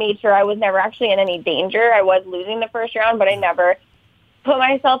 I made sure I was never actually in any danger. I was losing the first round, but I never put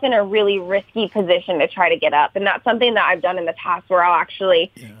myself in a really risky position to try to get up. And that's something that I've done in the past, where I'll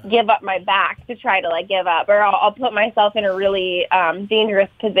actually give up my back to try to give up, or I'll put myself in a really dangerous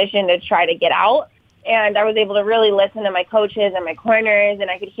position to try to get out. And I was able to really listen to my coaches and my corners, and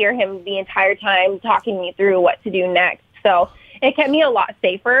I could hear him the entire time talking me through what to do next. So it kept me a lot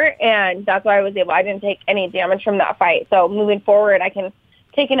safer, and that's why I didn't take any damage from that fight. So moving forward, I can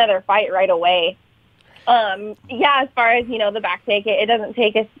take another fight right away. As far as, the back take, it doesn't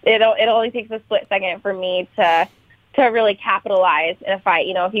take it only takes a split second for me to really capitalize in a fight.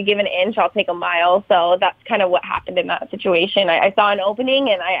 If you give an inch, I'll take a mile. So that's kind of what happened in that situation. I saw an opening,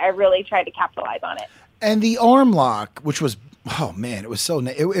 and I really tried to capitalize on it. And the arm lock, which was, oh man, it was so,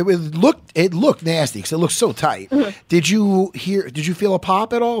 it looked nasty because it looked so tight. Mm-hmm. Did you feel a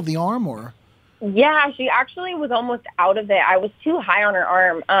pop at all of the arm, or? Yeah, she actually was almost out of it. I was too high on her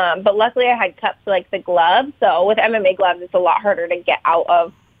arm, but luckily I had cups like the gloves. So with MMA gloves, it's a lot harder to get out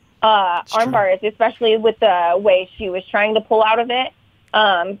of arm bars, especially with the way she was trying to pull out of it.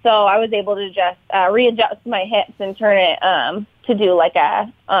 So I was able to just readjust my hips and turn it to do like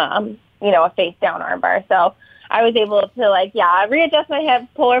a face down arm bar. So I was able to readjust my hips,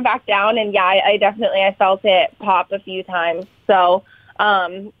 pull her back down, and I felt it pop a few times. So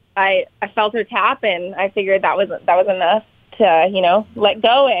I felt her tap, and I figured that was enough to let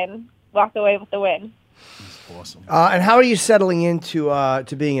go and walk away with the win. That's awesome. And how are you settling into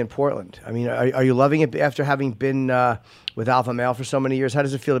to being in Portland? Are you loving it after having been with Alpha Male for so many years? How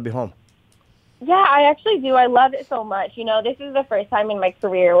does it feel to be home? Yeah, I actually do. I love it so much. This is the first time in my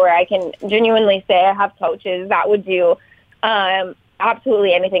career where I can genuinely say I have coaches that would do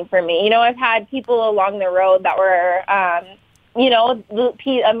absolutely anything for me. I've had people along the road that were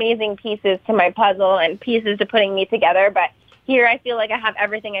amazing pieces to my puzzle and pieces to putting me together. But here I feel like I have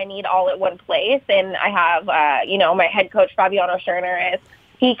everything I need all at one place. And I have, my head coach, Fabiano Scherner,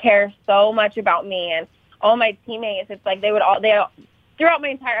 he cares so much about me. And all my teammates, it's like throughout my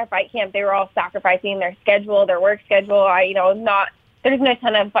entire fight camp, they were all sacrificing their schedule, their work schedule. There's no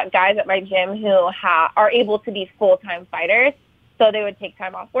ton of guys at my gym who are able to be full-time fighters. So they would take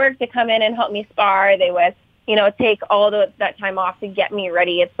time off work to come in and help me spar. They would take all that time off to get me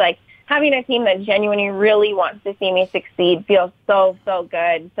ready. It's like having a team that genuinely really wants to see me succeed feels so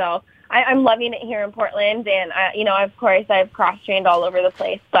good. So I'm loving it here in Portland, and of course I've cross-trained all over the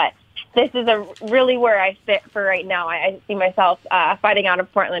place, but this is really where I fit for right now. I see myself fighting out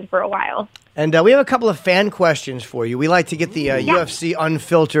of Portland for a while. And we have a couple of fan questions for you. We like to get the UFC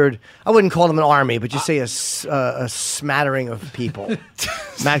Unfiltered. I wouldn't call them an army, but just say a smattering of people.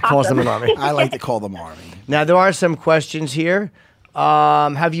 Matt calls them an army. I like to call them army. Now, there are some questions here.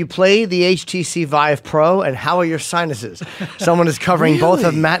 Have you played the HTC Vive Pro, and how are your sinuses? Someone is covering both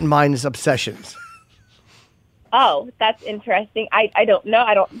of Matt and mine's obsessions. Oh, that's interesting. I don't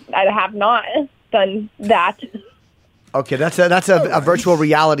know. I have not done that. Okay, that's a virtual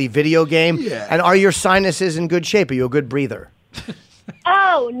reality video game. Yeah. And are your sinuses in good shape? Are you a good breather?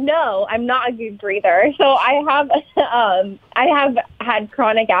 Oh no, I'm not a good breather. So I have had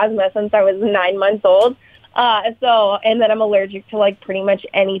chronic asthma since I was 9 months old. And then I'm allergic to like pretty much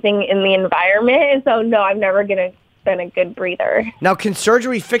anything in the environment. So no, I've never been a good breather. Now, can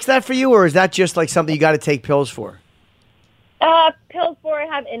surgery fix that for you, or is that just like something you got to take pills for? Pills for, I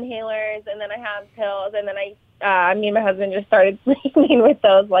have inhalers, and then I have pills, and then me and my husband just started sleeping with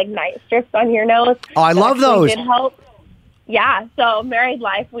those like night strips on your nose. Oh, I love those. Did help. Yeah, so married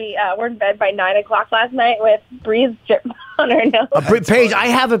life, we were in bed by 9 o'clock last night with Breathe strips on our nose. Paige, I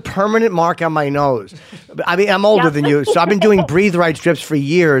have a permanent mark on my nose. I mean, I'm older than you, so I've been doing Breathe Right strips for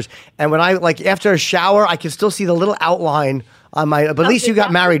years. And when after a shower, I can still see the little outline on my. But at least you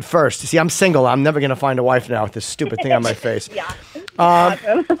got married first. See, I'm single. I'm never gonna find a wife now with this stupid thing on my face. Yeah.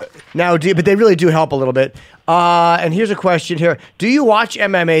 Awesome. But they really do help a little bit. And here's a question here. Do you watch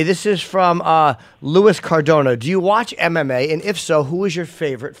MMA? This is from Luis Cardona. Do you watch MMA? And if so, who is your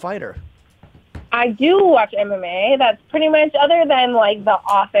favorite fighter? I do watch MMA. That's pretty much, other than like The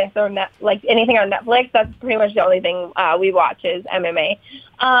Office or like anything on Netflix, that's pretty much the only thing we watch is MMA.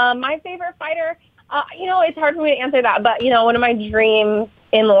 My favorite fighter, it's hard for me to answer that, but one of my dreams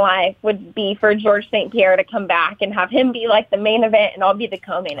in life would be for George St. Pierre to come back and have him be like the main event and I'll be the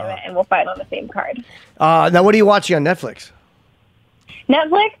co-main event, and we'll fight on the same card. Now, what are you watching on Netflix?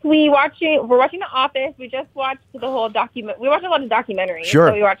 Netflix, we're watching The Office. We just watched the whole document. We watched a lot of documentaries. Sure.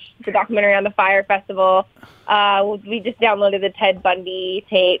 So we watched the documentary on the Fyre Festival. We just downloaded the Ted Bundy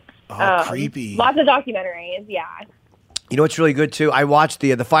tape. Oh, creepy. Lots of documentaries, yeah. You know what's really good too? I watched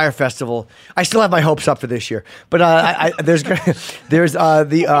the Fyre Festival. I still have my hopes up for this year, but there's the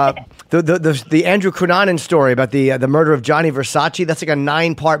Andrew Cunanan story about the murder of Gianni Versace. That's like a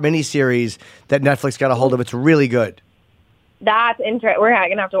 9-part miniseries that Netflix got a hold of. It's really good. That's interesting. We're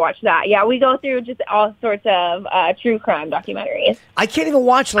going to have to watch that. Yeah, we go through just all sorts of true crime documentaries. I can't even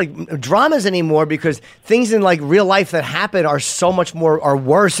watch like dramas anymore because things in like real life that happen are so much more, are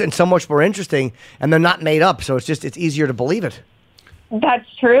worse and so much more interesting, and they're not made up. So it's easier to believe it.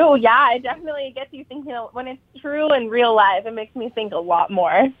 That's true. Yeah, it definitely gets you thinking. When it's true in real life, it makes me think a lot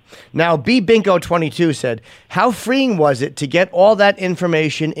more. Now, BBinko22 said, how freeing was it to get all that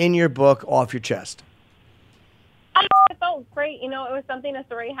information in your book off your chest? It felt great. It was something a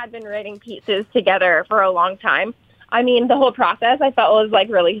story had been writing pieces together for a long time. I mean, the whole process I felt was like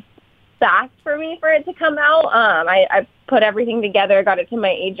really fast for me for it to come out. I put everything together, got it to my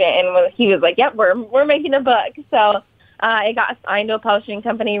agent, and he was like, "Yep, we're making a book." So it got signed to a publishing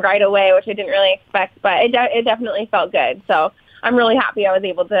company right away, which I didn't really expect, but it definitely felt good. So I'm really happy I was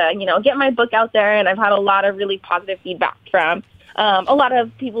able to get my book out there, and I've had a lot of really positive feedback from a lot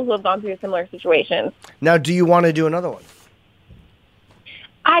of people who have gone through similar situations. Now, do you want to do another one?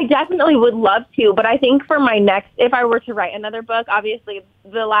 I definitely would love to, but I think for my next, if I were to write another book, obviously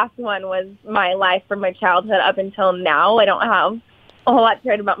the last one was my life from my childhood up until now. I don't have a whole lot to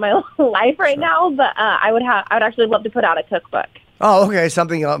write about my life right now, but I would actually love to put out a cookbook. Oh, okay,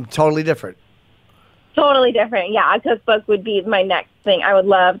 something totally different. Totally different, yeah. A cookbook would be my next thing. I would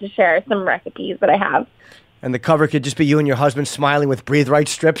love to share some recipes that I have. And the cover could just be you and your husband smiling with Breathe Right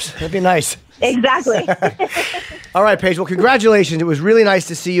strips. That'd be nice. Exactly. All right, Paige. Well, congratulations. It was really nice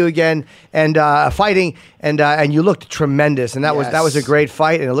to see you again and fighting, and you looked tremendous. And that was a great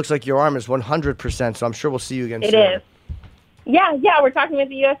fight. And it looks like your arm is 100%. So I'm sure we'll see you again soon. It is. Yeah. We're talking with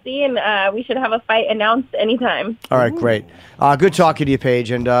the UFC, and we should have a fight announced anytime. All right, great. Good talking to you, Paige,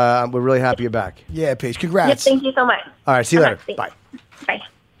 and we're really happy you're back. Yeah, Paige. Congrats. Yes, thank you so much. All right, see you later. Bye. Bye.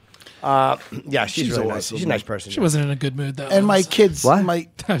 Yeah, she's really nice. She's a nice person. She wasn't in a good mood though. And my kids, what? I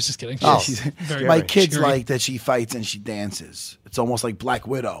was just kidding. My kids like that she fights and she dances. It's almost like Black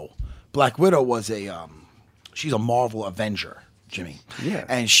Widow. Black Widow was she's a Marvel Avenger, Jimmy. Yeah.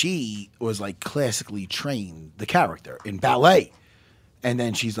 And she was like classically trained, the character, in ballet. And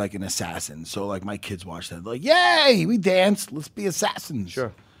then she's like an assassin. So like my kids watch that, like, yay, we dance, let's be assassins.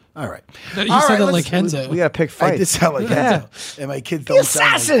 Sure. All right. No, you All said right, that like let's- Henzo. We got to pick fights. I did sound like Enzo. And my kids don't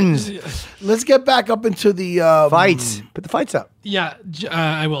Assassins! sound like Let's get back up into the Fights. Put the fights up. Yeah,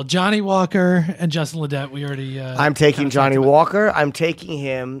 I will. Johnny Walker and Justin Ledet. We already. I'm taking Johnny Walker. I'm taking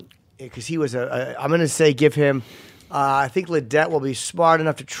him because he was I'm going to say give him. I think Ledet will be smart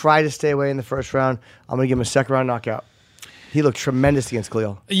enough to try to stay away in the first round. I'm going to give him a second round knockout. He looked tremendous against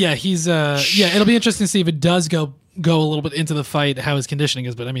Khalil. Yeah, he's. It'll be interesting to see if it does go a little bit into the fight, how his conditioning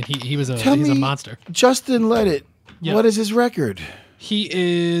is. But I mean, he's a monster. Justin Ledet. Yeah. What is his record? He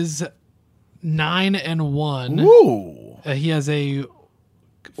is 9-1. Ooh. He has a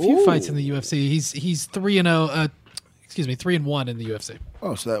few fights in the UFC. He's 3-0. 3-1 in the UFC.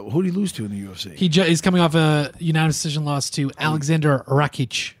 Oh, so who did he lose to in the UFC? He's coming off a unanimous decision loss to Alexander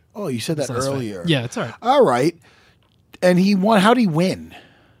Rakic. Oh, you said that earlier. Yeah, it's all right. All right. And he won. How did he win?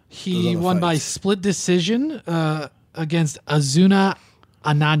 He won by split decision against Azuna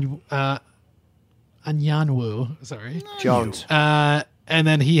Anyanwu. Sorry. Jones. And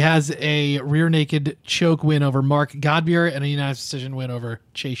then he has a rear naked choke win over Mark Godbeer and a unanimous decision win over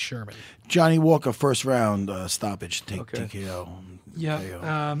Chase Sherman. Johnny Walker, first round stoppage, TKO.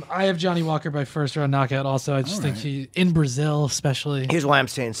 Yeah. I have Johnny Walker by first round knockout also. I just think he, in Brazil especially. Here's why I'm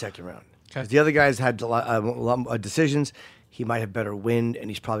saying second round. Because the other guys had decisions. He might have better wind, and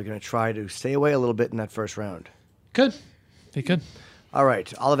he's probably going to try to stay away a little bit in that first round. Could. He could. All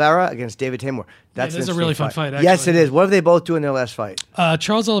right. Oliveira against David Tamor. That's a really fun fight, actually. Yes, it is. What did they both do in their last fight?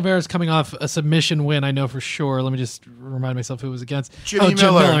 Charles Oliveira is coming off a submission win, I know for sure. Let me just remind myself who it was against. Jim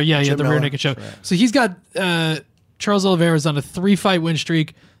Miller. Miller. Yeah, Jim the Miller. rear naked choke. Right. So he's got Charles Oliveira's on a 3-fight win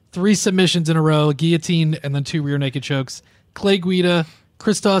streak, 3 submissions in a row, guillotine, and then 2 rear naked chokes. Clay Guida,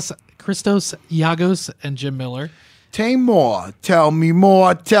 Christos Iagos, and Jim Miller. Tamor, tell me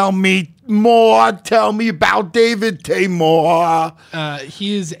more. Tell me more. Tell me about David Tamor.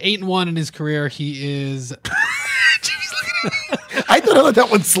 He is 8-1 in his career. He is. I thought I let that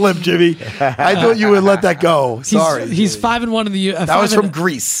one slip, Jimmy. I thought you would let that go. Sorry. He's 5-1 in the UFC. That was from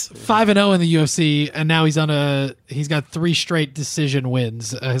Greece. 5-0 in the UFC, and now he's got 3 straight decision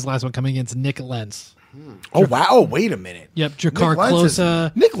wins. His last one coming against Nick Lentz. Oh, wow. Oh, wait a minute. Yep, Jakar Close.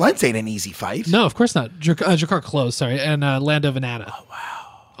 Nick Lentz ain't an easy fight. No, of course not. Jakar Close, sorry, and Lando Venata. Oh, wow.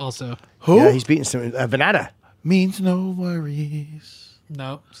 Also. Who? Yeah, he's beating some Venata. Means no worries.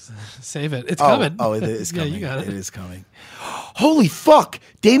 No, save it. It's coming. Oh, it is coming. Yeah, you got it. It is coming. Holy fuck.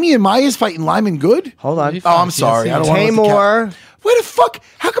 Damian Maia's fighting Lyman Good? Hold on. Oh, I'm sorry. I don't want Tamor. Where the fuck?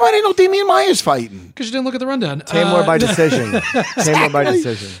 How come I didn't know Damian Maia's fighting? Because you didn't look at the rundown. Tamor by decision. Tamor by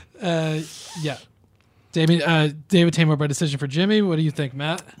decision. Yeah. David Tamor by decision for Jimmy. What do you think,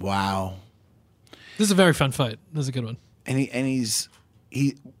 Matt? Wow. This is a very fun fight. This is a good one. And he's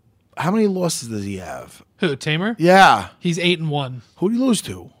how many losses does he have? Who, Tamor? Yeah. He's 8-1. Who did he lose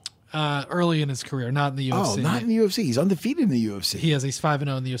to? Early in his career, not in the UFC. Oh, not in the UFC. He's undefeated in the UFC. He's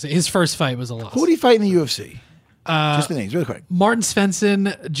 5-0 in the UFC. His first fight was a loss. Who did he fight in the UFC? Just the names, really quick. Martin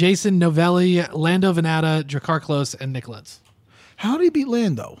Svensson, Jason Novelli, Lando Venata, Jakar Close, and Nick Lentz. How did he beat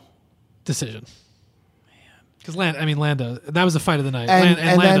Lando? Decision. Because Lando, that was the fight of the night.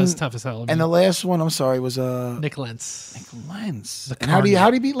 And Lando's then, tough as hell. I mean, and the last one, I'm sorry, was Nick Lentz. Nick Lentz. The And how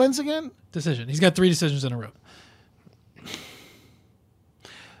did he beat Lentz again? Decision. He's got 3 decisions in a row.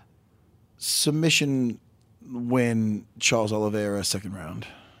 Submission win, Charles Oliveira, second round.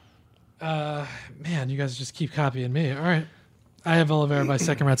 Man, you guys just keep copying me. All right. I have Oliveira by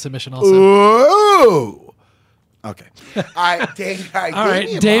second round submission also. Ooh. Okay. All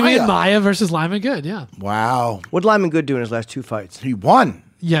right, Damian Maia versus Lyman Good, yeah. Wow. What did Lyman Good do in his last 2 fights? He won.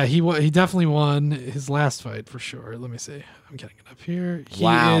 Yeah, he definitely won his last fight for sure. Let me see. I'm getting it up here. He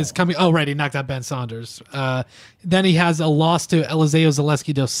is coming. Oh, right. He knocked out Ben Saunders. Then he has a loss to Eliseo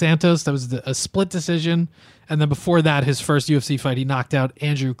Zaleski dos Santos. That was a split decision. And then before that, his first UFC fight, he knocked out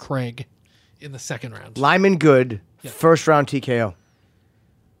Andrew Craig in the second round. Lyman Good, first round TKO.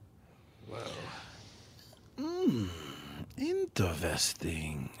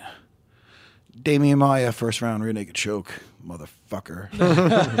 Interesting. Damian Maia, first round rear naked choke,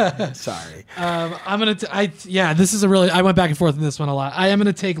 motherfucker. Sorry. I'm gonna. This is a really. I went back and forth in this one a lot. I am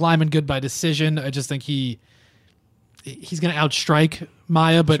gonna take Lyman Good by decision. I just think he's gonna outstrike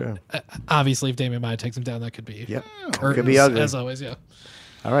Maia, but obviously, if Damian Maia takes him down, that could be could be ugly as always. Yeah.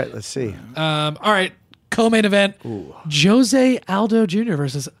 All right, let's see. All right, co-main event: Jose Aldo Jr.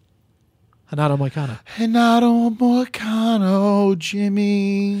 versus Renato Moicano. Renato Moicano,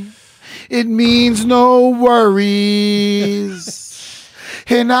 Jimmy. It means no worries.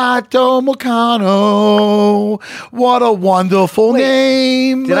 Renato Moicano. What a wonderful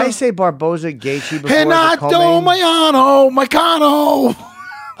name. Did I say Barboza Gaethje before Renato the co-main? Moicano.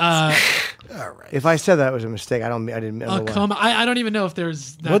 All right. If I said that, it was a mistake. I didn't. Oh, come on. I don't even know if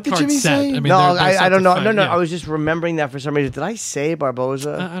there's that What did card Jimmy set. say? I mean, No, they're set I don't to know. fight, No. yeah. I was just remembering that for some reason. Did I say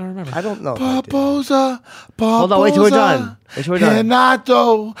Barboza? I don't remember. I don't know. if I did. Barboza. Hold on, wait till we're done. Wait till we're done.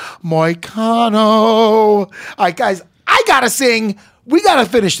 Renato Moicano. All right, guys, I gotta sing. We gotta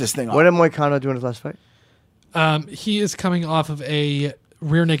finish this thing off. What did Moicano do in his last fight? He is coming off of a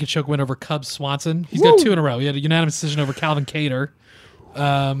rear naked choke win over Cub Swanson. He's got 2 in a row. He had a unanimous decision over Calvin Kattar,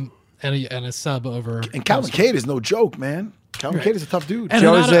 and a sub over. And Calvin Cade is no joke, man. Calvin Cade is a tough dude. And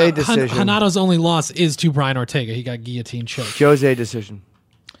Jose decision. Hanato's only loss is to Brian Ortega. He got guillotine choked. Jose decision.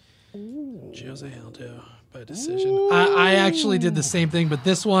 Jose Aldo by decision. I actually did the same thing, but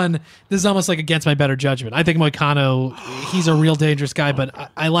this is almost like against my better judgment. I think Moicano, he's a real dangerous guy, but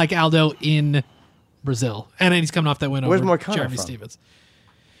I like Aldo in Brazil, and he's coming off that win Where's over Moicano Jeremy from? Stevens.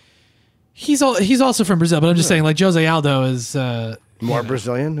 He's also from Brazil, but I'm just saying, like Jose Aldo is More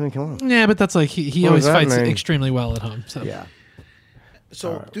Brazilian? I mean, come on. yeah, but that's like he What always does that fights mean? extremely well at home. So Yeah.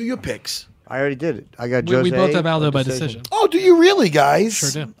 So do your picks. I already did it. I got we Jose. both have Aldo by decision. Oh, do you really, guys?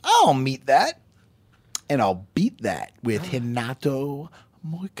 Sure do. I'll meet that. And I'll beat that with Renato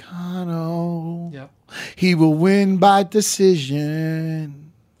Moicano. Yep. He will win by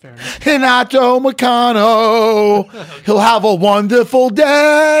decision. Fair enough. Renato Moicano. He'll have a wonderful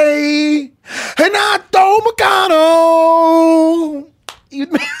day. Renato Moicano.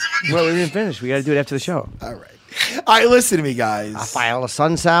 Well, we didn't finish. We got to do it after the show. All right. All right, listen to me, guys. Rafael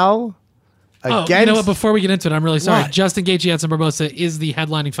Sunsao Oh, against. you know what? Before we get into it, I'm really sorry. What? Justin Gaethje Edson Barboza is the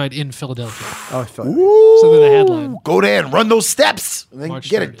headlining fight in Philadelphia. Oh, Phil. Ooh, So they're the headline. Go there and run those steps. And then March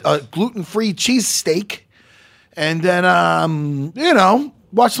get 30th. a gluten-free cheese steak. And then,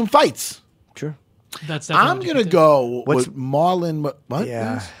 watch some fights. Sure. That's definitely I'm what you going to can do. go What's- with Marlon. What?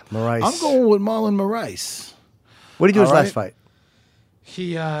 Yeah, Moraes. I'm going with Marlon Moraes. What did he do his All last right. fight?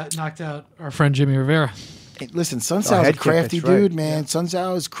 He knocked out our friend Jimmy Rivera. Hey, listen, Oh, Sun Tzu's a head kick, crafty that's right. dude, man. Sun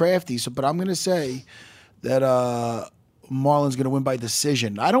Tzu is crafty. So, but I'm going to say that Marlon's going to win by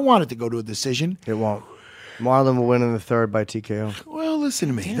decision. I don't want it to go to a decision. It won't. Marlon will win in the third by TKO. Well, listen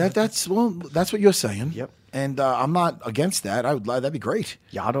to me. That's what you're saying. Yep. And I'm not against that. That'd be great.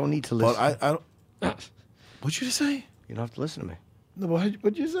 Y'all don't need to listen. But I don't. What'd you just say? You don't have to listen to me. No,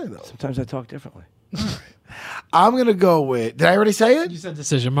 what'd you say though? Sometimes I talk differently. I'm gonna go with. Did I already say You it? said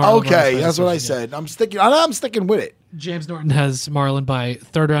decision. Marlon Okay, Moraes by that's what I decision, said. I'm sticking with it. yeah. James Norton has Marlon by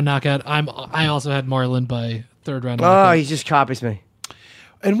third round knockout. I also had Marlon by third round Oh, knockout. he just copies me.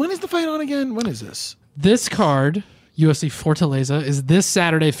 And when is the fight on again? When is this? This card, UFC Fortaleza, is this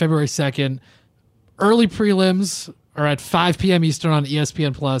Saturday, February 2nd. Early prelims are at 5 p.m. Eastern on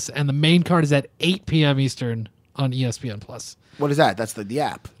ESPN Plus, and the main card is at 8 p.m. Eastern on ESPN Plus. What is that? That's the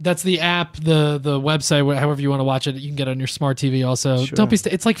app. That's the app, the website, however you want to watch it. You can get it on your smart TV also. Sure. Don't be.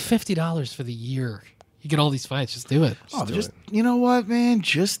 It's like $50 for the year. You get all these fights. Just do it. You know what, man?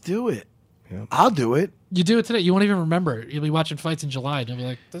 Just do it. Yep. I'll do it. You do it today. You won't even remember it. You'll be watching fights in July, and you'll be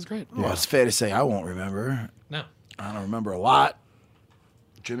like, "That's great." Well, it's fair to say I won't remember. No. I don't remember a lot.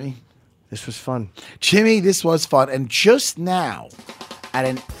 Jimmy? This was fun. Jimmy, this was fun. And just now, at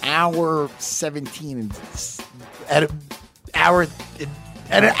an hour 17 and at an hour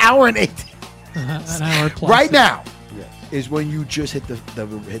and 18. An hour plus. Right now is when you just hit the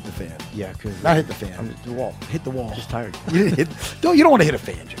fan. Yeah, because Not hit the fan. I'm the wall. Hit the wall. Just tired. You didn't hit. You don't want to hit a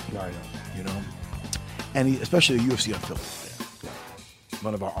fan, Jimmy. No, I don't. You know, and especially a UFC Unfiltered fan.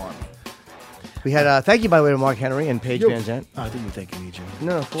 One of our army. We had thank you by the way to Mark Henry and Paige Van Zandt. I think you're thanking me, Jimmy.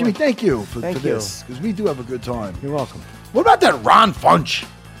 No, Jimmy, thank you for Thank you. this because we do have a good time. You're welcome. What about that Ron Funch?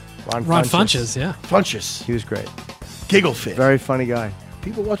 Ron Funches, yeah. Funches. He was great. Giggle Fit. Very funny guy.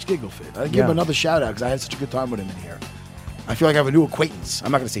 People watch Giggle Fit. I give Yeah. him another shout out because I had such a good time with him in here. I feel like I have a new acquaintance.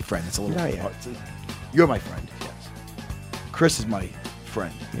 I'm not going to say friend. It's a little Not bit yet. hard. You're my friend. Yes. Chris is my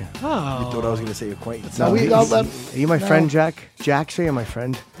friend. Yeah. Oh. You thought I was going to say acquaintance. No, No, we got that. Are you my friend, Jack? Jack, say you're my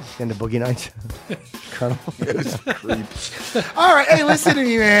friend. In the Boogie Nights. Colonel. Creep. All right, hey, listen to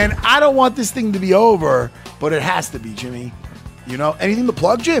me, man. I don't want this thing to be over, but it has to be, Jimmy. You know, anything to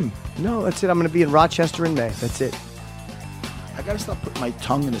plug, Jim? No, that's it. I'm going to be in Rochester in May. That's it. I gotta stop putting my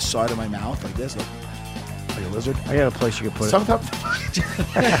tongue in the side of my mouth like this, like a lizard. I got a place you can put it. Sometimes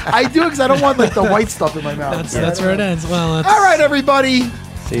I do because I don't want like the white stuff in my mouth. That's where it ends. Well, that's, All right, everybody.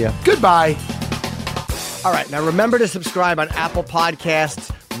 See ya. Goodbye. All right. Now remember to subscribe on Apple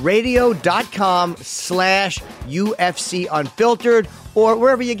Podcasts, radio.com/UFC Unfiltered, or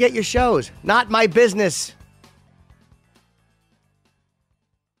wherever you get your shows. Not my business.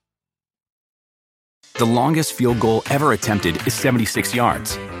 The longest field goal ever attempted is 76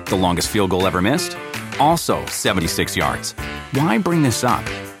 yards. The longest field goal ever missed? Also 76 yards. Why bring this up?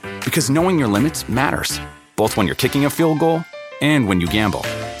 Because knowing your limits matters, both when you're kicking a field goal and when you gamble.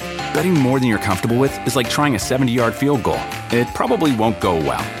 Betting more than you're comfortable with is like trying a 70-yard field goal. It probably won't go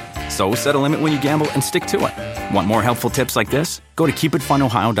well. So set a limit when you gamble and stick to it. Want more helpful tips like this? Go to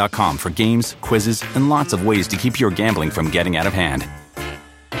keepitfunohio.com for games, quizzes, and lots of ways to keep your gambling from getting out of hand.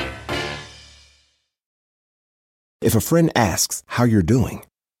 If a friend asks how you're doing,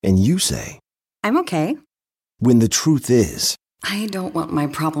 and you say, I'm okay. When the truth is, I don't want my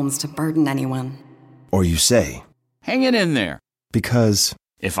problems to burden anyone. Or you say, hang it in there. Because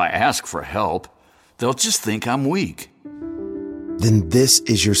if I ask for help, they'll just think I'm weak. Then this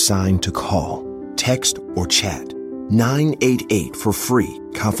is your sign to call, text, or chat 988 for free,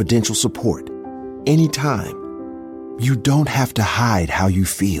 confidential support. Anytime. You don't have to hide how you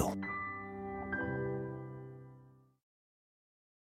feel.